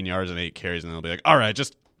 16 yards and 8 carries, and they'll be like, all right,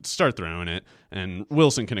 just start throwing it. And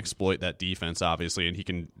Wilson can exploit that defense, obviously, and he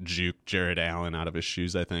can juke Jared Allen out of his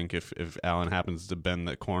shoes, I think, if Allen happens to bend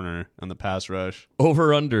the corner on the pass rush.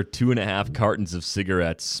 Over under 2.5 cartons of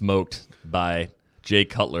cigarettes smoked by Jay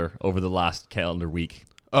Cutler over the last calendar week.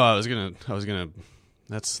 Oh, I was gonna.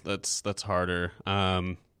 That's harder.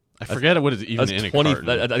 I forget what is even in a carton.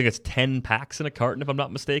 I think it's 10 packs in a carton, if I'm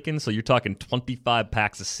not mistaken. So you're talking 25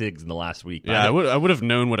 packs of cigs in the last week. Yeah, I would have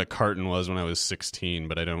known what a carton was when I was 16,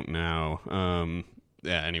 but I don't now.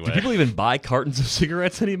 Yeah. Anyway, do people even buy cartons of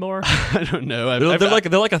cigarettes anymore? I don't know. They're like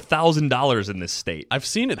 $1,000 in this state. I've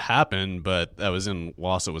seen it happen, but I was in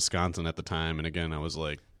Wausau, Wisconsin at the time, and again, I was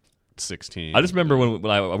like 16. I just remember when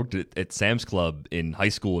I worked at Sam's Club in high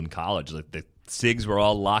school and college, like the cigs were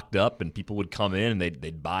all locked up, and people would come in and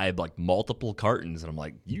they'd buy like multiple cartons, and I'm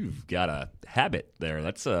like, you've got a habit there.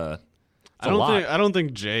 That's I don't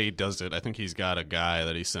think Jay does it. I think he's got a guy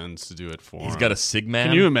that he sends to do it for him. He's got a Sigman.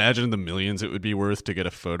 Can you imagine the millions it would be worth to get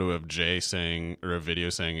a photo of Jay saying, or a video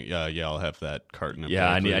saying, yeah, I'll have that carton of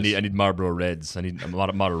I play, need Marlboro Reds. I need a lot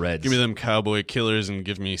of Reds. Give me them Cowboy Killers and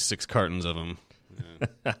give me 6 cartons of them.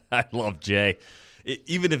 Yeah. I love Jay.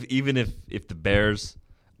 Even if the Bears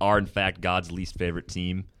are in fact God's least favorite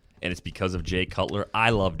team, and it's because of Jay Cutler,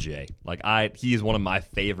 I love Jay. He is one of my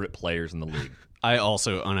favorite players in the league. I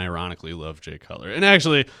also unironically love Jay Cutler. And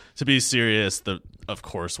actually, to be serious, of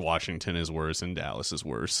course Washington is worse and Dallas is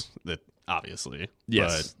worse. That obviously,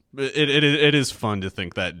 yes. But it is fun to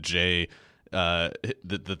think that Jay,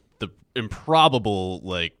 the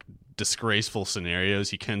improbable disgraceful scenarios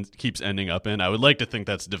he keeps ending up in. I would like to think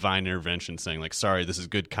that's divine intervention, saying sorry, this is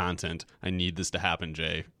good content. I need this to happen,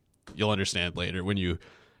 Jay. You'll understand later when you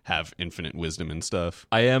have infinite wisdom and stuff.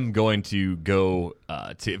 I am going to go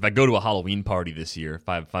if I go to a Halloween party this year,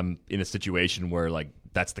 if I'm in a situation where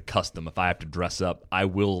that's the custom, if I have to dress up, I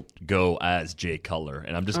will go as Jay Cutler,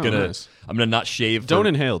 and I'm just I'm gonna not shave. Don't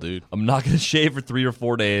inhale, dude. I'm not gonna shave for 3 or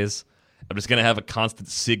 4 days. I'm just gonna have a constant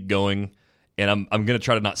cig going, and I'm gonna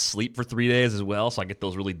try to not sleep for 3 days as well, so I get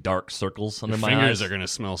those really dark circles under my eyes. Your fingers are gonna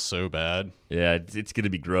smell so bad. Yeah, it's gonna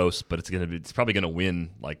be gross, but it's probably gonna win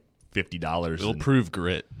 $50. It'll prove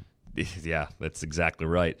grit. Yeah, that's exactly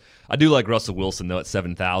right. I do like Russell Wilson though at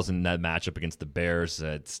 7,000. That matchup against the Bears,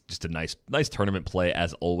 it's just a nice tournament play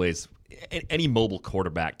as always. Any mobile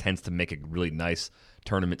quarterback tends to make a really nice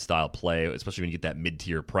tournament style play, especially when you get that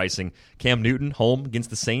mid-tier pricing. Cam Newton home against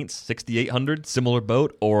the Saints, 6,800, similar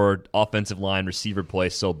boat, or offensive line receiver play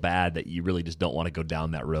so bad that you really just don't want to go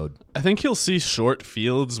down that road. I think he'll see short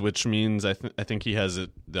fields, which means I think he has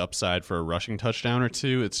the upside for a rushing touchdown or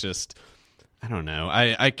two. It's just, I don't know.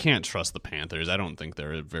 I can't trust the Panthers. I don't think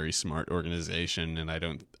they're a very smart organization, and I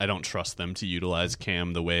don't trust them to utilize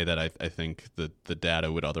Cam the way that I think the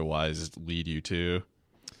data would otherwise lead you to.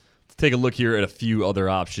 Let's take a look here at a few other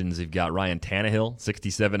options. You've got Ryan Tannehill,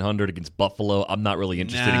 6,700 against Buffalo. I'm not really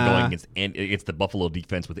interested in going against the Buffalo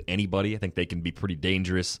defense with anybody. I think they can be pretty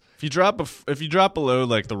dangerous. If you drop below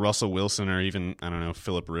the Russell Wilson or even, I don't know,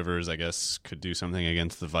 Phillip Rivers, I guess could do something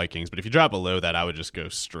against the Vikings. But if you drop below that, I would just go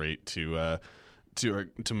straight to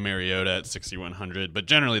Mariota at 6,100. But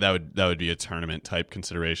generally, that would be a tournament type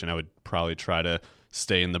consideration. I would probably try to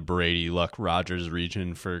stay in the Brady, Luck, Rodgers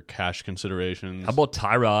region for cash considerations. How about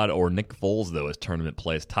Tyrod or Nick Foles, though, as tournament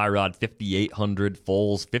plays? Tyrod, 5,800.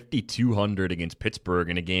 Foles, 5,200 against Pittsburgh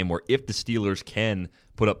in a game where if the Steelers can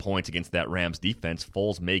put up points against that Rams defense,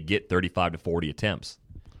 Foles may get 35 to 40 attempts.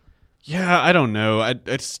 Yeah, I don't know. I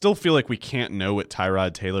still feel like we can't know what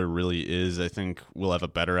Tyrod Taylor really is. I think we'll have a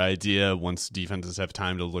better idea once defenses have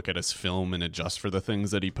time to look at his film and adjust for the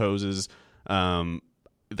things that he poses.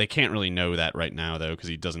 They can't really know that right now, though, because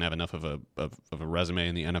he doesn't have enough of a resume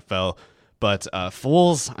in the NFL. But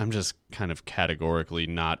Foles, I'm just kind of categorically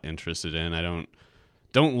not interested in. I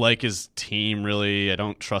don't like his team, really. I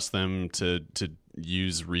don't trust them to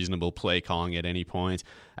use reasonable play calling at any point.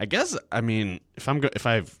 I guess, I mean, if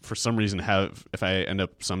I for some reason if I end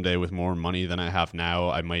up someday with more money than I have now,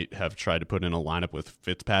 I might have tried to put in a lineup with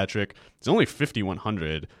Fitzpatrick. It's only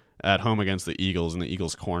 5,100 at home against the Eagles, and the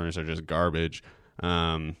Eagles' corners are just garbage.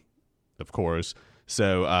 Of course.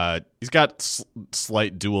 So he's got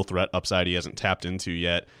slight dual threat upside he hasn't tapped into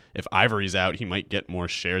yet. If Ivory's out, he might get more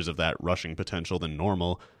shares of that rushing potential than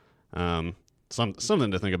normal.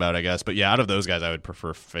 Something to think about, I guess. But yeah, out of those guys, I would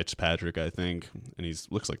prefer Fitzpatrick, I think. And he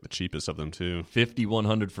looks like the cheapest of them, too.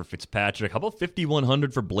 5,100 for Fitzpatrick. How about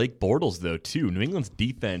 5,100 for Blake Bortles, though, too? New England's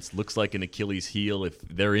defense looks like an Achilles heel. If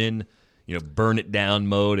they're in, burn it down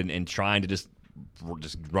mode and trying to just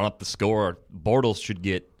run up the score, Bortles should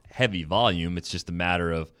get heavy volume. It's just a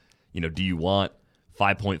matter of, do you want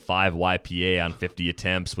 5.5 YPA on 50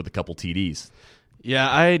 attempts with a couple TDs? Yeah,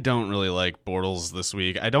 I don't really like Bortles this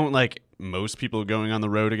week. I don't like most people going on the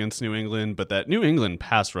road against New England, but that New England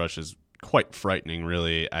pass rush is quite frightening,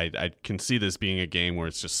 really. I can see this being a game where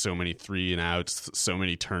it's just so many 3-and-outs, so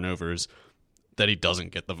many turnovers, that he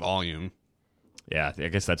doesn't get the volume. Yeah, I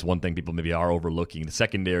guess that's one thing people maybe are overlooking. The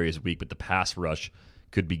secondary is weak, but the pass rush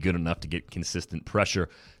could be good enough to get consistent pressure.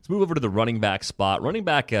 Let's move over to the running back spot. Running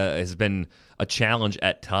back has been a challenge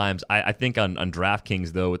at times. I think on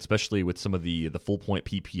DraftKings, though, especially with some of the full-point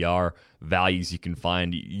PPR values you can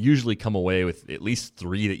find, you usually come away with at least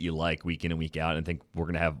 3 that you like week in and week out, and I think we're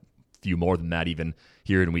going to have a few more than that even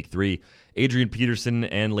here in week 3. Adrian Peterson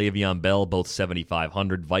and Le'Veon Bell, both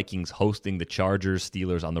 7,500. Vikings hosting the Chargers.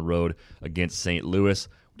 Steelers on the road against St. Louis.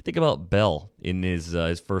 What do you think about Bell in his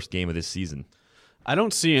first game of this season? I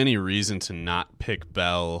don't see any reason to not pick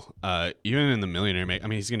Bell, even in the millionaire make. I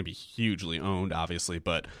mean, he's going to be hugely owned, obviously,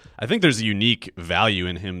 but I think there's a unique value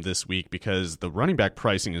in him this week because the running back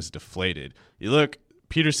pricing is deflated. You look,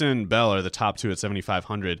 Peterson, Bell are the top two at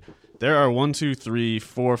 7,500. There are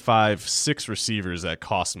 6 receivers that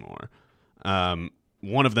cost more.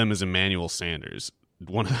 One of them is Emmanuel Sanders.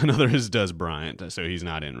 Another is Des Bryant, so he's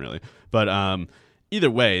not in really. But either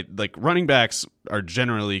way, like running backs are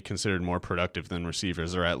generally considered more productive than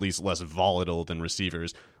receivers, or at least less volatile than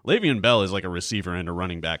receivers. Le'Veon Bell is like a receiver and a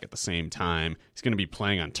running back at the same time. He's going to be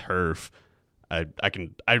playing on turf.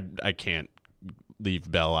 I can't leave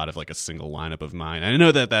Bell out of like a single lineup of mine. I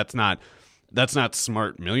know that's not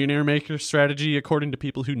smart millionaire maker strategy according to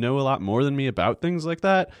people who know a lot more than me about things like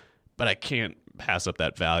that, but I can't pass up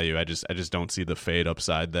that value. I just don't see the fade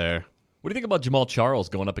upside there. What do you think about Jamal Charles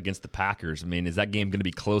going up against the Packers? I mean, is that game going to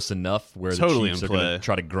be close enough where totally the Chiefs are going to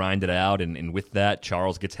try to grind it out, and with that,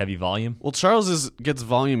 Charles gets heavy volume? Well, Charles gets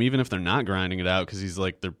volume even if they're not grinding it out because he's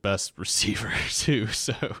like their best receiver too.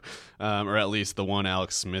 So, or at least the one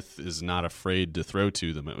Alex Smith is not afraid to throw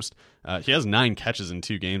to the most. He has 9 catches in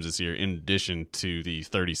 2 games this year, in addition to the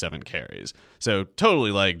 37 carries. So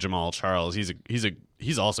totally like Jamal Charles.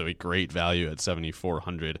 He's also a great value at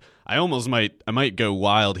 7,400. I might go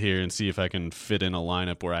wild here and see if I can fit in a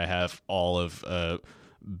lineup where I have all of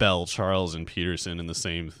Bell, Charles, and Peterson in the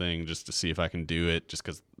same thing, just to see if I can do it. Just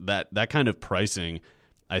because that kind of pricing,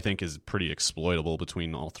 I think, is pretty exploitable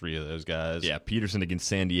between all 3 of those guys. Yeah, Peterson against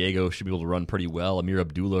San Diego should be able to run pretty well. Amir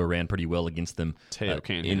Abdullah ran pretty well against them. Teo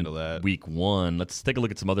can't handle that. Week 1. Let's take a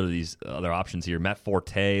look at some other options here. Matt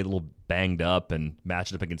Forte, a little banged up and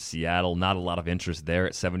matched up against Seattle. Not a lot of interest there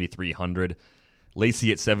at 7,300.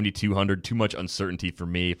 Lacey at 7,200. Too much uncertainty for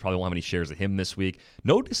me. Probably won't have any shares of him this week.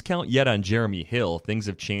 No discount yet on Jeremy Hill. Things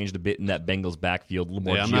have changed a bit in that Bengals backfield. A little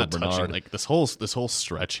more I'm Gio not Bernard. touching like this whole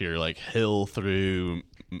stretch here, like Hill through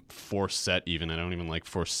Forsett even. I don't even like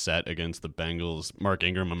Forsett against the Bengals. Mark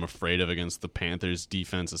Ingram I'm afraid of against the Panthers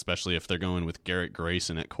defense, especially if they're going with Garrett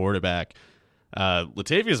Grayson at quarterback.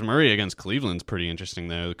 Latavius Murray against Cleveland's pretty interesting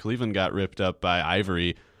though. Cleveland got ripped up by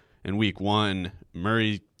Ivory in week 1.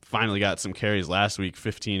 Murray finally got some carries last week,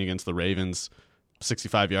 15 against the Ravens,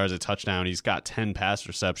 65 yards, a touchdown. He's got 10 pass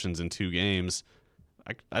receptions in 2 games.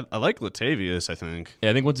 I like Latavius, I think. Yeah,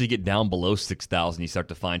 I think once you get down below 6,000, you start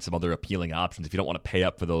to find some other appealing options if you don't want to pay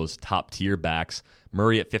up for those top-tier backs.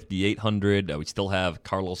 Murray at 5,800. We still have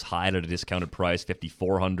Carlos Hyde at a discounted price,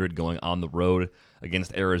 5,400, going on the road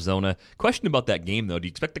against Arizona. Question about that game, though. Do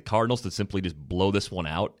you expect the Cardinals to simply just blow this one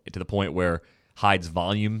out to the point where Hyde's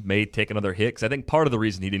volume may take another hit? Because I think part of the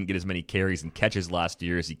reason he didn't get as many carries and catches last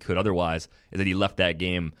year as he could otherwise is that he left that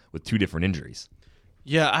game with 2 different injuries.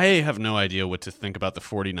 Yeah, I have no idea what to think about the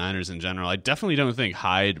 49ers in general. I definitely don't think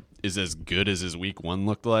Hyde is as good as his week 1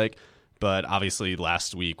 looked like, but obviously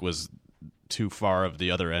last week was too far of the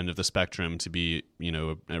other end of the spectrum to be,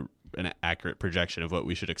 an accurate projection of what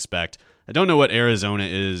we should expect. I don't know what Arizona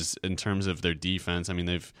is in terms of their defense. I mean,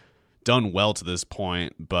 they've done well to this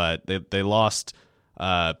point, but they lost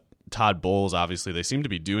Todd Bowles, obviously. They seem to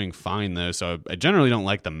be doing fine, though, so I generally don't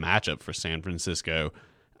like the matchup for San Francisco.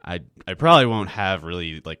 I probably won't have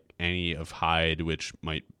really like any of Hyde, which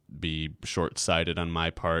might be short-sighted on my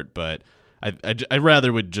part, but I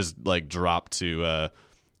rather would just like drop to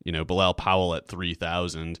Bilal Powell at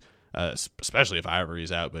 3,000, especially if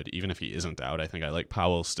Ivory's out. But even if he isn't out, I think I like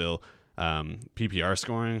Powell still. PPR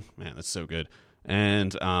scoring, man, that's so good.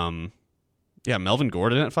 And Melvin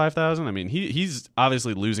Gordon at 5,000. I mean, he's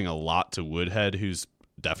obviously losing a lot to Woodhead, who's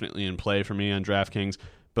definitely in play for me on DraftKings.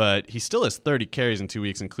 But he still has 30 carries in 2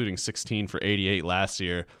 weeks, including 16 for 88 last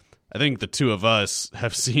year. I think the 2 of us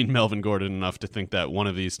have seen Melvin Gordon enough to think that one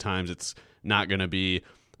of these times it's not going to be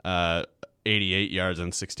 88 yards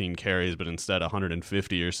on 16 carries, but instead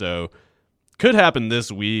 150 or so. Could happen this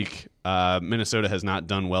week. Minnesota has not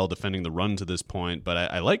done well defending the run to this point, but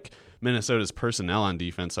I like Minnesota's personnel on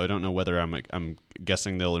defense, so I don't know whether I'm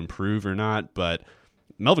guessing they'll improve or not. But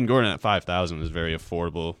Melvin Gordon at 5,000 is very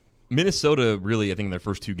affordable. Minnesota really, I think in their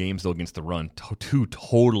first 2 games, though, against the run, 2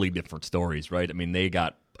 totally different stories, right? I mean, they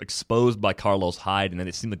got exposed by Carlos Hyde, and then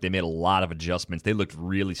it seemed like they made a lot of adjustments. They looked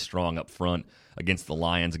really strong up front against the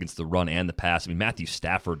Lions, against the run and the pass. I mean, Matthew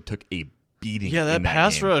Stafford took a beating. Yeah, that in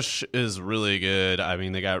pass game. rush is really good. I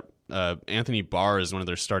mean, they got Anthony Barr is one of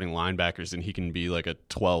their starting linebackers, and he can be like a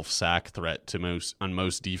 12-sack threat to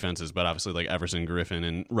most defenses, but obviously like Everson Griffin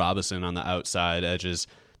and Robinson on the outside edges.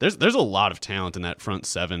 There's a lot of talent in that front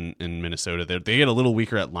 7 in Minnesota. They get a little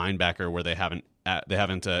weaker at linebacker where they haven't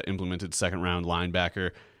implemented second-round linebacker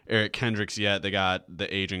Eric Kendricks yet. They got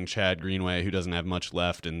the aging Chad Greenway who doesn't have much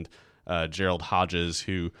left, and Gerald Hodges,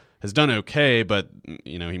 who has done okay, but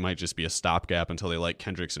he might just be a stopgap until they like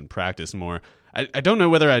Kendricks in practice more. I don't know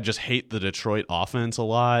whether I just hate the Detroit offense a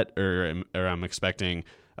lot, or I'm expecting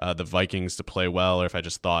the Vikings to play well, or if I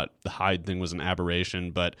just thought the Hyde thing was an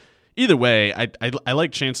aberration. But either way, I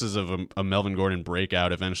like chances of a Melvin Gordon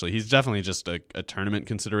breakout eventually. He's definitely just a tournament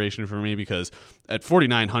consideration for me, because at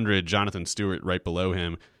 4,900, Jonathan Stewart right below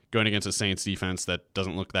him, going against a Saints defense that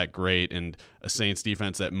doesn't look that great, and a Saints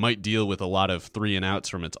defense that might deal with a lot of 3-and-outs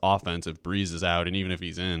from its offense if Breeze is out, and even if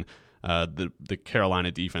he's in, the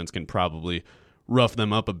Carolina defense can probably rough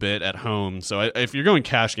them up a bit at home. So if you're going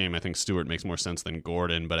cash game, I think Stewart makes more sense than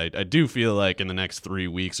Gordon, but I do feel like in the next 3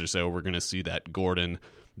 weeks or so, we're going to see that Gordon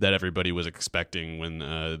that everybody was expecting when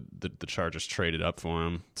the Chargers traded up for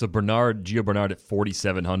him. So Gio Bernard at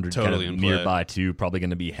 4,700, totally kind of nearby too, probably going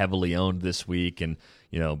to be heavily owned this week. And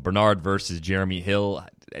Bernard versus Jeremy Hill,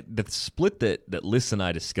 the split that Liz and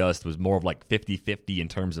I discussed was more of like 50-50 in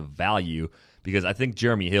terms of value, because I think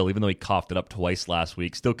Jeremy Hill, even though he coughed it up twice last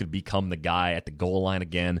week, still could become the guy at the goal line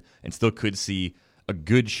again, and still could see a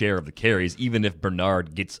good share of the carries, even if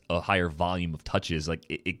Bernard gets a higher volume of touches. Like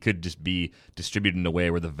it could just be distributed in a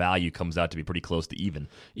way where the value comes out to be pretty close to even.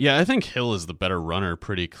 Yeah, I think Hill is the better runner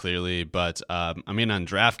pretty clearly, but on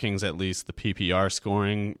DraftKings at least, the PPR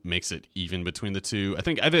scoring makes it even between the two. I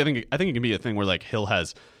think it can be a thing where like Hill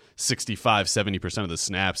has 65-70% of the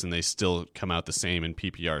snaps and they still come out the same in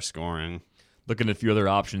PPR scoring. Looking at a few other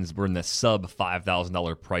options, we're in the sub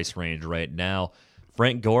 $5,000 price range right now.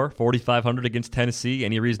 Frank Gore, 4,500 against Tennessee.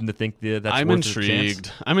 Any reason to think that's worth his chance?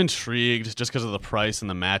 I'm intrigued just because of the price and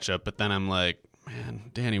the matchup, but then I'm like, man,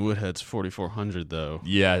 Danny Woodhead's 4,400 though.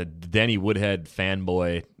 Yeah, Danny Woodhead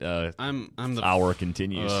fanboy. Hour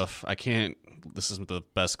continues. I can't. This isn't the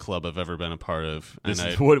best club I've ever been a part of.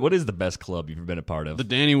 What is the best club you've ever been a part of? The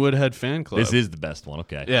Danny Woodhead fan club. This is the best one.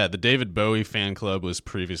 Okay. Yeah, the David Bowie fan club was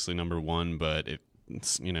previously number one, but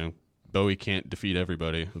it's Bowie can't defeat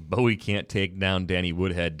everybody. Bowie can't take down Danny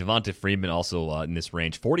Woodhead. Devonta Freeman also in this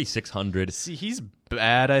range, 4,600. See, he's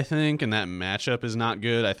bad, I think, and that matchup is not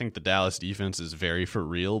good. I think the Dallas defense is very for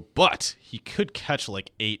real, but he could catch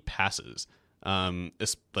like 8 passes.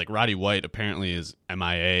 It's like Roddy White apparently is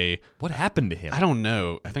MIA. What happened to him? I don't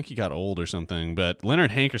know. I think he got old or something. But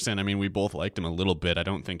Leonard Hankerson, we both liked him a little bit. I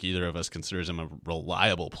don't think either of us considers him a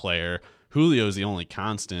reliable player. Julio's the only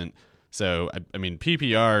constant. So,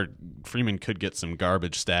 PPR, Freeman could get some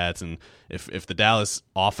garbage stats, and if the Dallas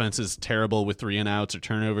offense is terrible with 3-and-outs or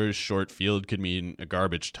turnovers, short field could mean a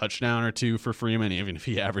garbage touchdown or two for Freeman, even if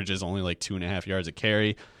he averages only like 2.5 yards a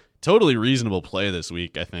carry. Totally reasonable play this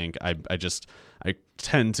week, I think. I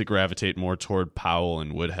tend to gravitate more toward Powell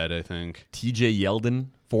and Woodhead, I think. TJ Yeldon,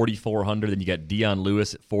 4,400. Then you got Dion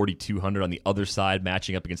Lewis at 4,200 on the other side,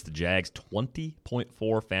 matching up against the Jags.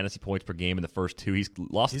 20.4 fantasy points per game in the first 2. He's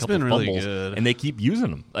lost a couple of fumbles, really good. And they keep using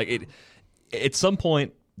him. At some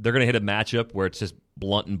point, they're going to hit a matchup where it's just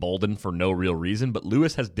Blunt and Bolden for no real reason. But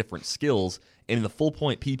Lewis has different skills, and in the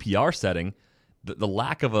full-point PPR setting, the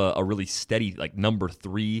lack of a really steady number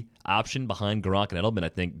 3 option behind Gronk and Edelman, I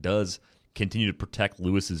think, does continue to protect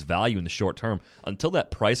Lewis's value in the short term. Until that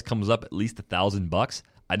price comes up at least $1,000,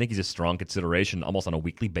 I think he's a strong consideration almost on a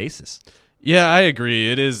weekly basis. Yeah, I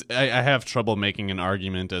agree. It is. I have trouble making an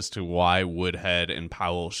argument as to why Woodhead and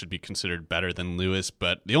Powell should be considered better than Lewis,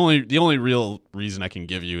 but the only real reason I can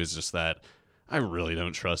give you is just that I really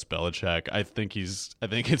don't trust Belichick. I think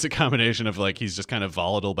it's a combination of he's just kind of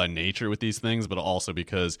volatile by nature with these things, but also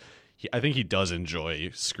because I think he does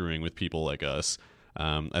enjoy screwing with people like us.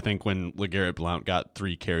 I think when LeGarrette Blount got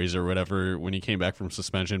 3 carries or whatever when he came back from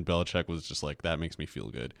suspension, Belichick was just like, that makes me feel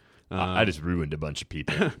good. I just ruined a bunch of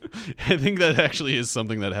people. I think that actually is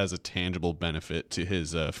something that has a tangible benefit to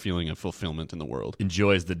his feeling of fulfillment in the world.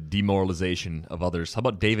 Enjoys the demoralization of others. How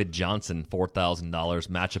about David Johnson, $4,000,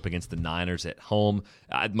 matchup against the Niners at home?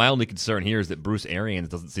 My only concern here is that Bruce Arians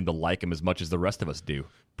doesn't seem to like him as much as the rest of us do.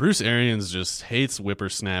 Bruce Arians just hates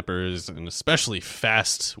whippersnappers, and especially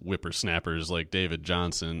fast whippersnappers like David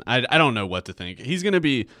Johnson. I don't know what to think. He's going to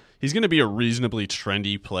be a reasonably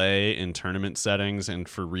trendy play in tournament settings, and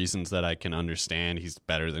for reasons that I can understand, he's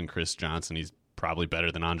better than Chris Johnson. He's probably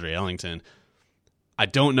better than Andre Ellington. I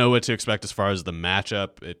don't know what to expect as far as the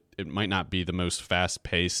matchup. It might not be the most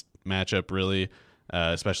fast-paced matchup, really,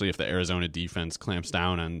 especially if the Arizona defense clamps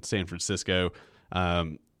down on San Francisco.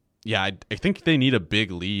 I think they need a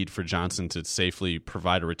big lead for Johnson to safely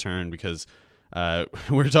provide a return, because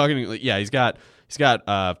we're talking. Yeah, he's got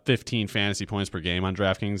 15 fantasy points per game on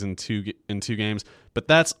DraftKings in two games, but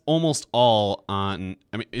that's almost all on.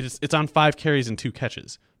 It's on 5 carries and 2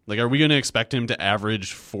 catches. Like, are we going to expect him to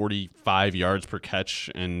average 45 yards per catch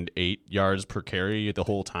and 8 yards per carry the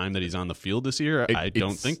whole time that he's on the field this year? I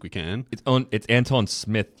don't think we can. It's Anton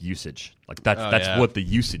Smith usage. Like that's what the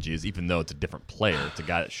usage is, even though it's a different player. It's a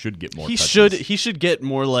guy that should get more touches. He should get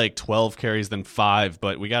more like 12 carries than 5,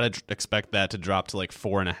 but we got to expect that to drop to like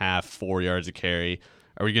 4.5, 4 yards a carry.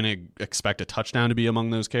 Are we going to expect a touchdown to be among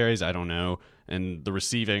those carries? I don't know. And the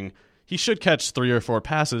receiving, he should catch 3 or 4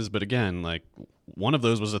 passes, but again, like, one of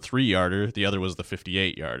those was a 3-yarder, the other was the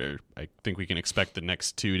 58-yarder. I think we can expect the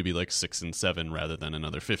next 2 to be like 6 and 7 rather than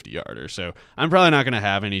another 50-yarder. So I'm probably not going to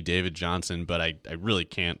have any David Johnson, but I really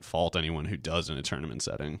can't fault anyone who does in a tournament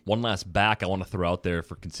setting. One last back I want to throw out there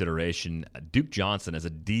for consideration. Duke Johnson has a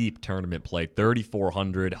deep tournament play,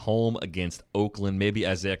 3,400, home against Oakland. Maybe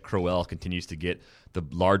Isaiah Crowell continues to get the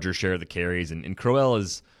larger share of the carries, and Crowell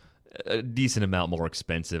is a decent amount more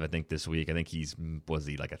expensive, I think, this week. I think was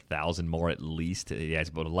he like 1,000 more at least? Yeah, it's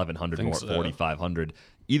about 1,100 more at 4,500.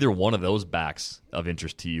 Either one of those backs of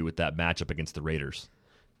interest to you with that matchup against the Raiders?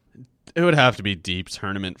 It would have to be deep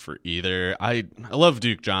tournament for either. I love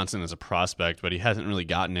Duke Johnson as a prospect, but he hasn't really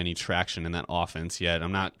gotten any traction in that offense yet.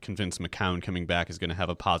 I'm not convinced McCown coming back is going to have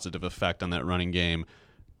a positive effect on that running game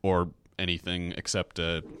or anything except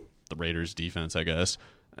the Raiders defense, I guess.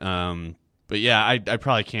 But yeah, I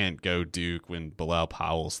probably can't go Duke when Bilal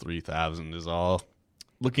Powell's 3,000 is all.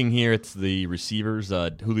 Looking here, it's the receivers.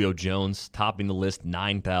 Julio Jones topping the list,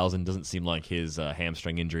 9,000. Doesn't seem like his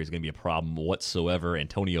hamstring injury is going to be a problem whatsoever.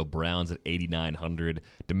 Antonio Brown's at 8,900.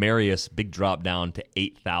 Demaryius, big drop down to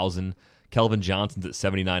 8,000. Kelvin Johnson's at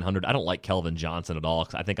 7,900. I don't like Kelvin Johnson at all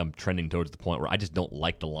because I think I'm trending towards the point where I just don't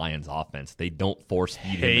like the Lions' offense. They don't force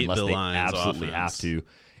feed him unless they absolutely have to.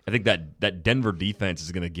 I think that Denver defense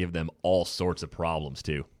is going to give them all sorts of problems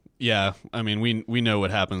too. Yeah, I mean we know what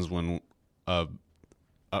happens when a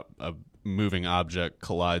moving object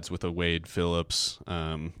collides with a Wade Phillips.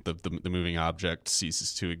 The moving object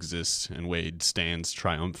ceases to exist, and Wade stands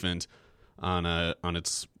triumphant on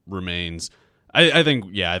its remains. I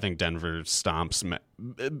think Denver stomps.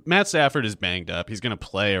 Matt Stafford is banged up. He's going to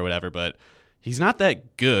play or whatever, but he's not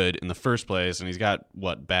that good in the first place, and he's got,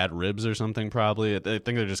 bad ribs or something probably. I think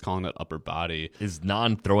they're just calling it upper body. His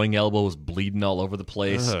non-throwing elbow was bleeding all over the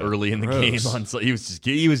place early in the game. So he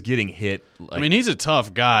was getting hit. I mean, he's a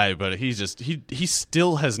tough guy, but he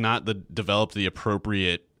still has not developed the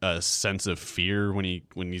appropriate sense of fear when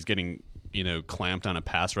he's getting clamped on a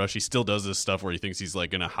pass rush. He still does this stuff where he thinks he's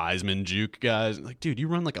like in a Heisman juke guys. Like, dude, you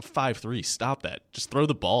run like a 5.3. Stop that. Just throw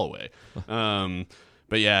the ball away.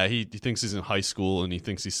 But yeah, he thinks he's in high school and he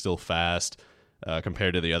thinks he's still fast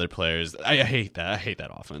compared to the other players. I hate that. I hate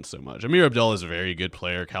that offense so much. Amir Abdullah is a very good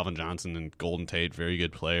player. Calvin Johnson and Golden Tate, very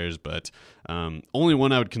good players. But only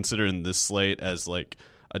one I would consider in this slate as like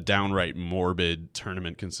a downright morbid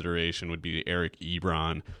tournament consideration would be Eric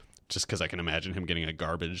Ebron, just because I can imagine him getting a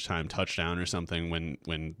garbage time touchdown or something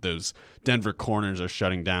when those Denver corners are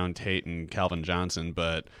shutting down Tate and Calvin Johnson.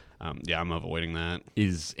 But I'm avoiding that.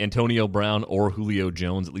 Is Antonio Brown or Julio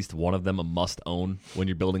Jones, at least one of them, a must-own when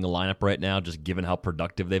you're building a lineup right now, just given how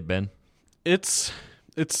productive they've been? It's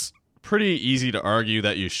pretty easy to argue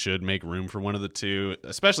that you should make room for one of the two,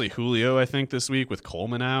 especially Julio, I think, this week with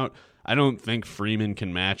Coleman out. I don't think Freeman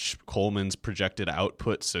can match Coleman's projected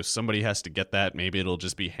output, so somebody has to get that. Maybe it'll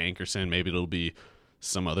just be Hankerson. Maybe it'll be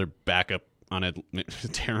some other backup on a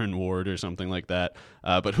Darren Ward or something like that.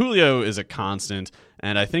 But Julio is a constant,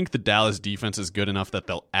 and I think the Dallas defense is good enough that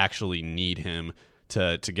they'll actually need him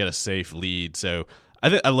to get a safe lead. So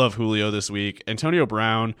I love Julio this week. Antonio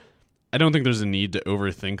Brown, I don't think there's a need to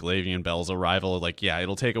overthink Le'Veon Bell's arrival. Like, yeah,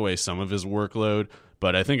 it'll take away some of his workload,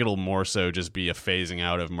 but I think it'll more so just be a phasing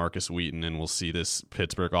out of Marcus Wheaton, and we'll see this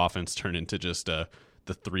Pittsburgh offense turn into just the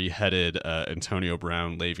three-headed Antonio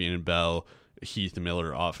Brown, Le'Veon Bell, Heath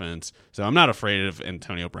Miller offense. So I'm not afraid of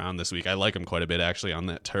Antonio Brown this week. I like him quite a bit actually on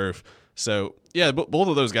that turf. So yeah, both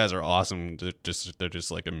of those guys are awesome. They're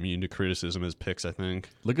just like immune to criticism as picks, I think.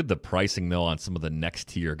 Look at the pricing though on some of the next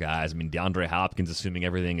tier guys. I mean, DeAndre Hopkins, assuming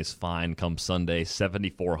everything is fine come Sunday,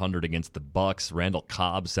 7,400 against the Bucks. Randall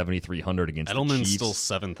Cobb, 7,300 against Edelman's the Chiefs. Still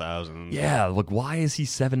 7,000. Yeah, look, why is he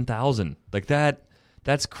 7,000? Like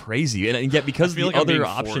that's crazy. And yet because the other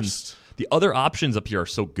options. The other options up here are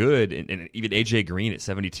so good, and even A.J. Green at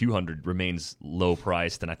 7,200 remains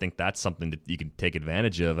low-priced, and I think that's something that you can take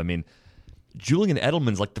advantage of. I mean, Julian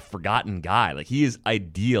Edelman's like the forgotten guy. Like, he is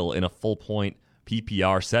ideal in a full-point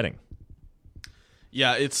PPR setting.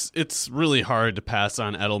 Yeah, it's really hard to pass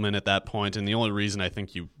on Edelman at that point, and the only reason I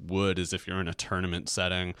think you would is if you're in a tournament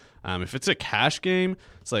setting. If it's a cash game,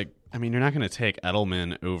 it's like, I mean, you're not going to take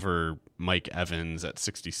Edelman over Mike Evans at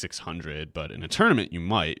 6,600, but in a tournament you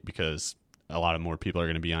might, because a lot of more people are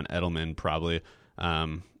going to be on Edelman probably.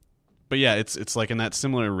 But yeah, it's like in that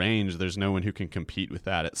similar range. There's no one who can compete with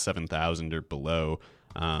that at 7,000 or below.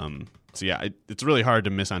 So yeah, it's really hard to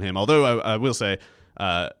miss on him. Although I will say,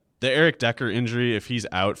 the Eric Decker injury, if he's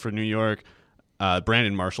out for New York,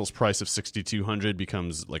 Brandon Marshall's price of 6,200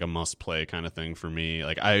 becomes like a must play kind of thing for me.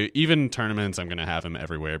 Like even tournaments, I'm going to have him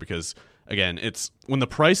everywhere because again, it's when the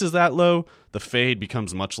price is that low, the fade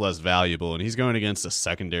becomes much less valuable, and he's going against a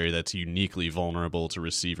secondary that's uniquely vulnerable to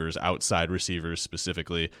receivers, outside receivers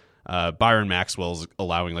specifically. Byron Maxwell's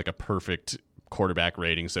allowing like a perfect quarterback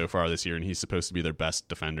rating so far this year, and he's supposed to be their best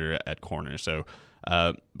defender at corner. So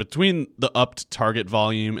between the upped target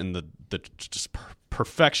volume and the just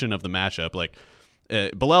perfection of the matchup, like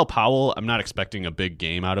Bilal Powell, I'm not expecting a big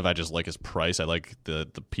game out of. I just like his price. I like the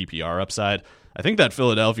PPR upside. I think that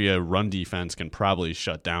Philadelphia run defense can probably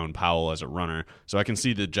shut down Powell as a runner. So I can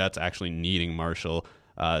see the Jets actually needing Marshall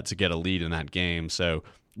to get a lead in that game. So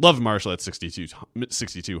love Marshall at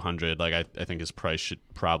 6,200. Like I think his price should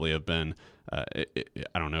probably have been. I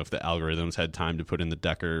don't know if the algorithms had time to put in the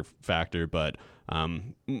Decker factor, but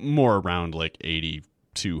more around like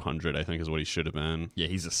 8,200, I think, is what he should have been. Yeah,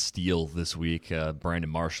 he's a steal this week. Brandon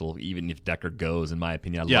Marshall, even if Decker goes, in my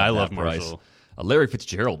opinion, I love love price. Marshall. Larry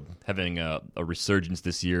Fitzgerald having a resurgence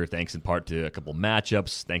this year, thanks in part to a couple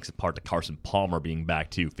matchups, thanks in part to Carson Palmer being back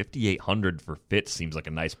too. 5,800 for Fitz seems like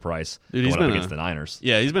a nice price. Dude, going up against the Niners.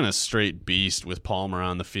 Yeah, he's been a straight beast with Palmer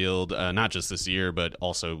on the field, not just this year, but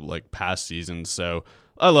also like past seasons. So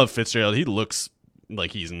I love Fitzgerald. He looks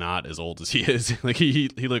like he's not as old as he is. Like he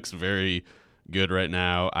looks very good right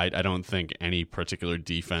now. I don't think any particular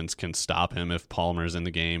defense can stop him if Palmer's in the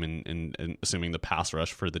game, and assuming the pass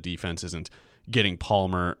rush for the defense isn't getting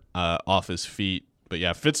Palmer off his feet. But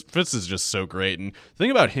yeah, Fitz is just so great. And the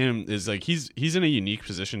thing about him is like he's in a unique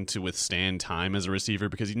position to withstand time as a receiver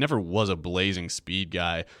because he never was a blazing speed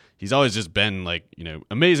guy. He's always just been like,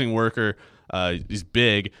 amazing worker. He's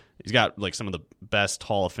big. He's got like some of the best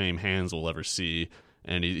Hall of Fame hands we'll ever see.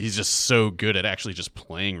 And he's just so good at actually just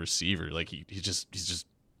playing receiver. Like he's just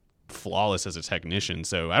flawless as a technician.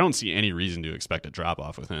 So I don't see any reason to expect a drop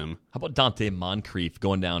off with him. How about Dante Moncrief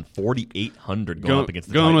going down 4,800 going up against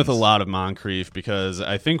the Titans? Going with a lot of Moncrief because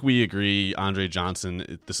I think we agree Andre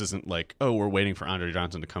Johnson, this isn't like, oh, we're waiting for Andre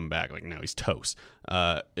Johnson to come back. Like, no, he's toast.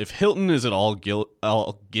 If Hilton is at all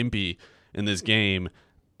gimpy in this game,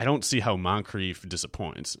 I don't see how Moncrief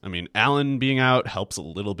disappoints. I mean, Allen being out helps a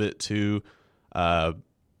little bit too.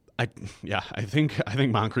 I think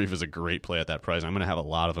Moncrief is a great play at that price. I'm going to have a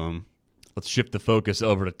lot of them. Let's shift the focus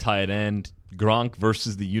over to tight end. Gronk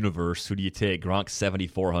versus the universe. Who do you take? Gronk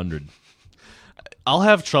 7,400. I'll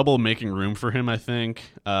have trouble making room for him, I think.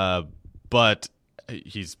 But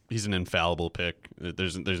he's an infallible pick.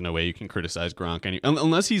 There's no way you can criticize Gronk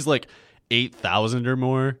unless he's like 8,000 or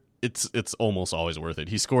more. It's almost always worth it.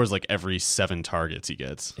 He scores like every 7 targets he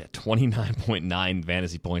gets. Yeah, 29.9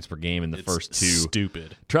 fantasy points per game in the first 2.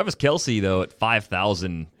 Stupid. Travis Kelce, though, at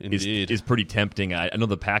 5,000 is pretty tempting. I know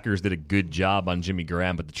the Packers did a good job on Jimmy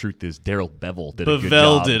Graham, but the truth is Darrell Bevell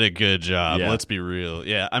did a good job. Yeah. Let's be real.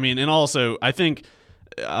 Yeah, I mean, and also I think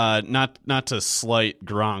not to slight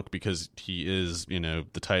Gronk because he is,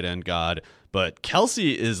 the tight end god, but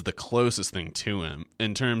Kelce is the closest thing to him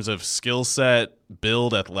in terms of skill set,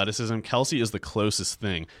 build, athleticism. Kelce is the closest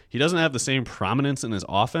thing. He doesn't have the same prominence in his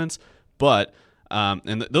offense, but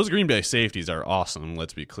and those Green Bay safeties are awesome.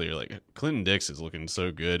 Let's be clear. Like Clinton Dix is looking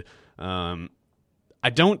so good. I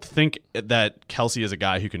don't think that Kelce is a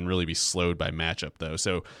guy who can really be slowed by matchup, though.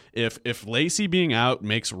 So if Lacy being out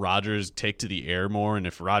makes Rodgers take to the air more, and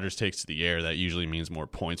if Rodgers takes to the air, that usually means more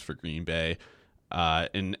points for Green Bay.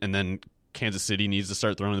 And then Kansas City needs to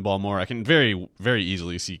start throwing the ball more. I can very, very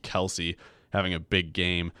easily see Kelce having a big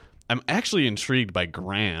game. I'm actually intrigued by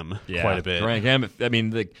Graham quite a bit. Graham, I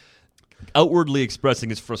mean, outwardly expressing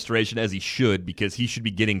his frustration as he should, because he should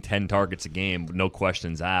be getting 10 targets a game, no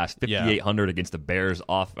questions asked. 5,800 against the Bears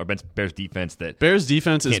defense. Bears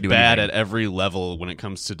defense is bad at every level when it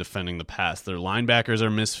comes to defending the pass. Their linebackers are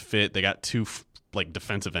misfit. They got 2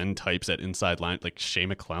 defensive end types at inside line, like Shea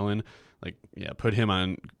McClellan. Put him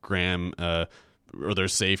on Graham or their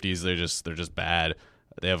safeties. They're just bad.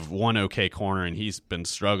 They have one okay corner, and he's been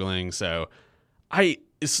struggling. So,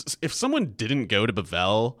 if someone didn't go to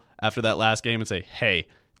Bevell after that last game and say, "Hey,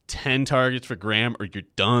 10 targets for Graham, or you're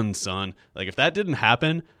done, son," like if that didn't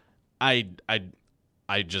happen, I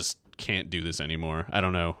just can't do this anymore. I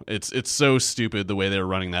don't know. It's so stupid the way they're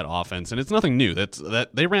running that offense, and it's nothing new. That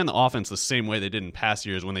they ran the offense the same way they did in past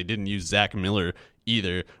years when they didn't use Zach Miller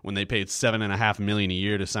either. When they paid $7.5 million a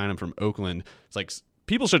year to sign him from Oakland, it's like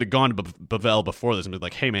people should have gone to Bavell before this and been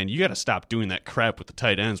like, "Hey man, you got to stop doing that crap with the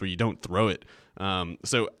tight ends where you don't throw it."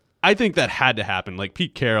 So I think that had to happen. Like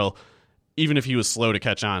Pete Carroll, even if he was slow to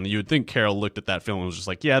catch on, you would think Carroll looked at that film and was just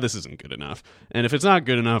like, yeah, this isn't good enough. And if it's not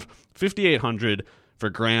good enough, $5,800 for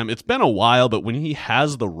Graham. It's been a while, but when he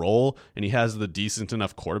has the role and he has the decent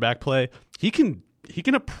enough quarterback play, he can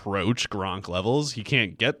approach Gronk levels. He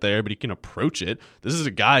can't get there, but he can approach it. This is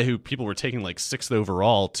a guy who people were taking like 6th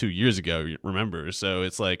overall 2 years ago, remember? So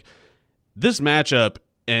it's like this matchup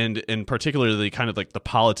and particularly kind of like the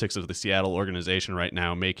politics of the Seattle organization right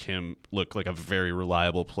now make him look like a very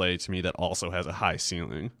reliable play to me that also has a high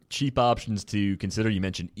ceiling. Cheap options to consider. You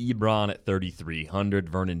mentioned Ebron at $3,300,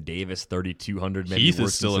 Vernon Davis $3,200. Heath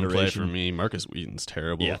is still in play for me. Marcus Wheaton's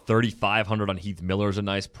terrible. Yeah, $3,500 on Heath Miller is a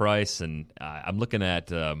nice price, and I'm looking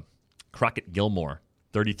at Crockett Gilmore,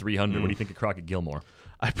 $3,300. What do you think of Crockett Gilmore?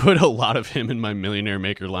 I put a lot of him in my Millionaire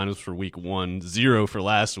Maker lineups for week 1, 0 for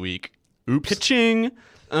last week. Oops. Ka-ching.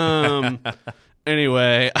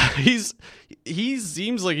 Anyway, he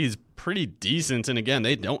seems like he's pretty decent, and again,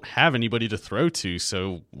 they don't have anybody to throw to,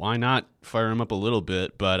 so why not fire him up a little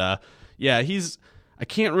bit? But yeah, I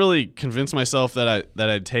can't really convince myself that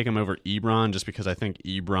I'd take him over Ebron, just because I think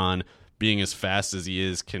Ebron, being as fast as he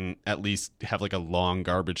is, can at least have like a long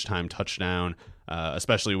garbage time touchdown,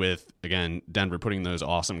 especially with, again, Denver putting those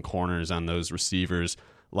awesome corners on those receivers,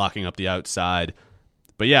 locking up the outside.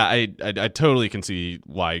 But yeah, I totally can see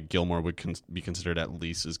why Gilmore would be considered at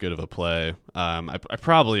least as good of a play. I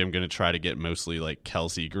probably am going to try to get mostly like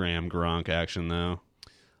Kelsey, Graham, Gronk action though.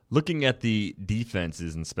 Looking at the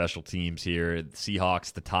defenses and special teams here, the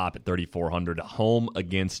Seahawks the top at $3,400, home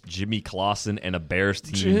against Jimmy Clausen and a Bears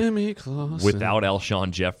team without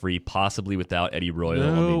Alshon Jeffrey, possibly without Eddie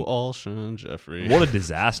Royal. Alshon Jeffrey. What a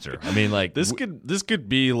disaster! I mean, like this could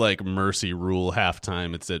be like Mercy Rule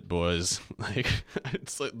halftime. It's it, boys. Like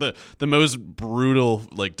it's like the most brutal,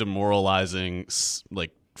 like demoralizing,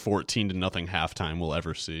 like 14-0 halftime we'll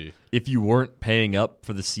ever see. If you weren't paying up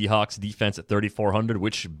for the Seahawks defense at $3,400,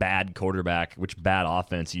 which bad quarterback, which bad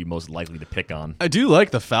offense are you most likely to pick on? I do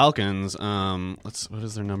like the Falcons. What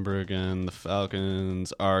is their number again? The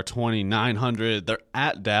Falcons are $2,900. They're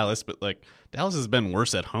at Dallas, but like Dallas has been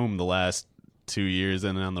worse at home the last 2 years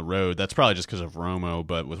than on the road. That's probably just because of Romo,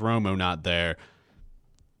 but with Romo not there,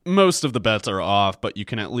 most of the bets are off, but you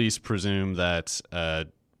can at least presume that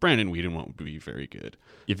Brandon Weeden won't be very good.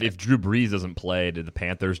 If Drew Brees doesn't play, did the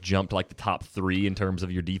Panthers jump to like the top 3 in terms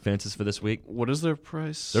of your defenses for this week? What is their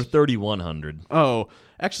price? They're $3,100. Oh,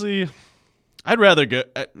 actually, I'd rather go.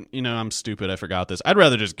 I'm stupid. I forgot this. I'd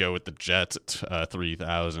rather just go with the Jets at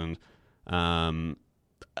 $3,000.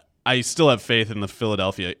 I still have faith in the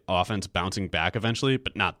Philadelphia offense bouncing back eventually,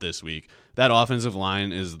 but not this week. That offensive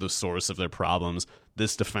line is the source of their problems.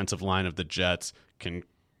 This defensive line of the Jets can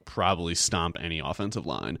probably stomp any offensive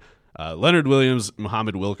line. Leonard Williams,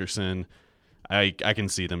 Muhammad Wilkerson, I can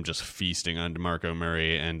see them just feasting on DeMarco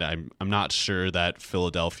Murray, and I'm not sure that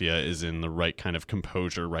Philadelphia is in the right kind of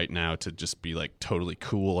composure right now to just be like totally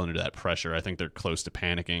cool under that pressure. I think they're close to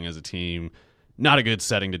panicking as a team. Not a good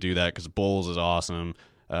setting to do that because Bowles is awesome.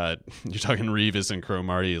 You're talking Revis and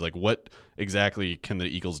Cromartie. Like, what exactly can the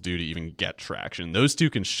Eagles do to even get traction? Those two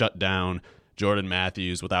can shut down Jordan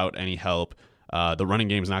Matthews without any help. The running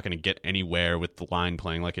game is not going to get anywhere with the line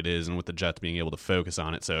playing like it is and with the Jets being able to focus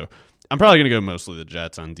on it. So I'm probably going to go mostly the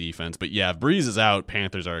Jets on defense. But yeah, if Breeze is out,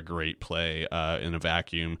 Panthers are a great play in a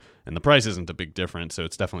vacuum. And the price isn't a big difference, so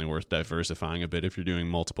it's definitely worth diversifying a bit if you're doing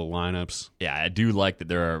multiple lineups. Yeah, I do like that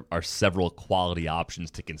there are several quality options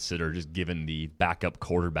to consider just given the backup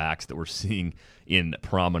quarterbacks that we're seeing in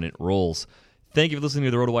prominent roles. Thank you for listening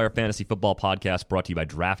to the RotoWire Fantasy Football Podcast, brought to you by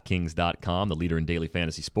DraftKings.com, the leader in daily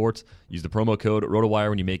fantasy sports. Use the promo code RotoWire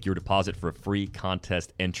when you make your deposit for a free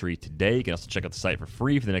contest entry today. You can also check out the site for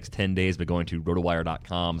free for the next 10 days by going to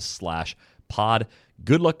RotoWire.com/pod.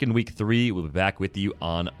 Good luck in Week 3. We'll be back with you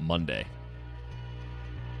on Monday.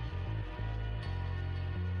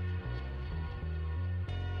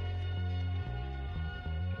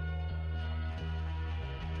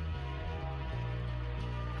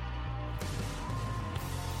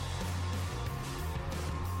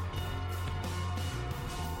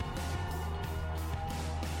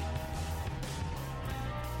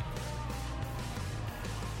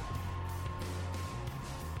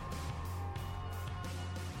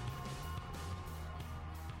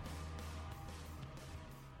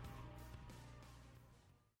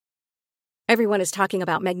 Everyone is talking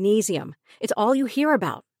about magnesium. It's all you hear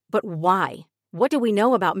about. But why? What do we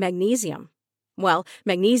know about magnesium? Well,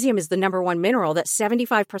 magnesium is the number one mineral that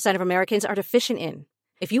 75% of Americans are deficient in.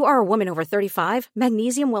 If you are a woman over 35,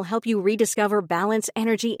 magnesium will help you rediscover balance,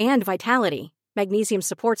 energy, and vitality. Magnesium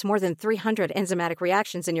supports more than 300 enzymatic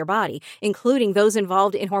reactions in your body, including those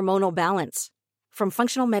involved in hormonal balance. From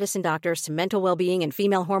functional medicine doctors to mental well-being and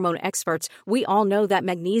female hormone experts, we all know that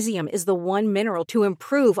magnesium is the one mineral to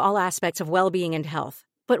improve all aspects of well-being and health.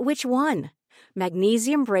 But which one?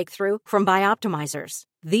 Magnesium Breakthrough from Bioptimizers,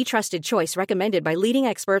 the trusted choice recommended by leading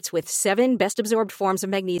experts with 7 best-absorbed forms of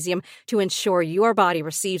magnesium to ensure your body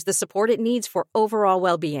receives the support it needs for overall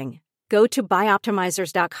well-being. Go to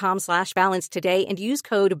bioptimizers.com/balance today and use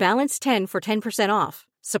code BALANCE10 for 10% off.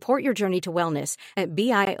 Support your journey to wellness at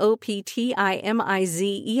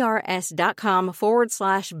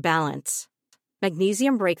bioptimizers.com/balance.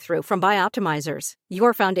 Magnesium Breakthrough from Bioptimizers,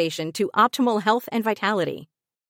 your foundation to optimal health and vitality.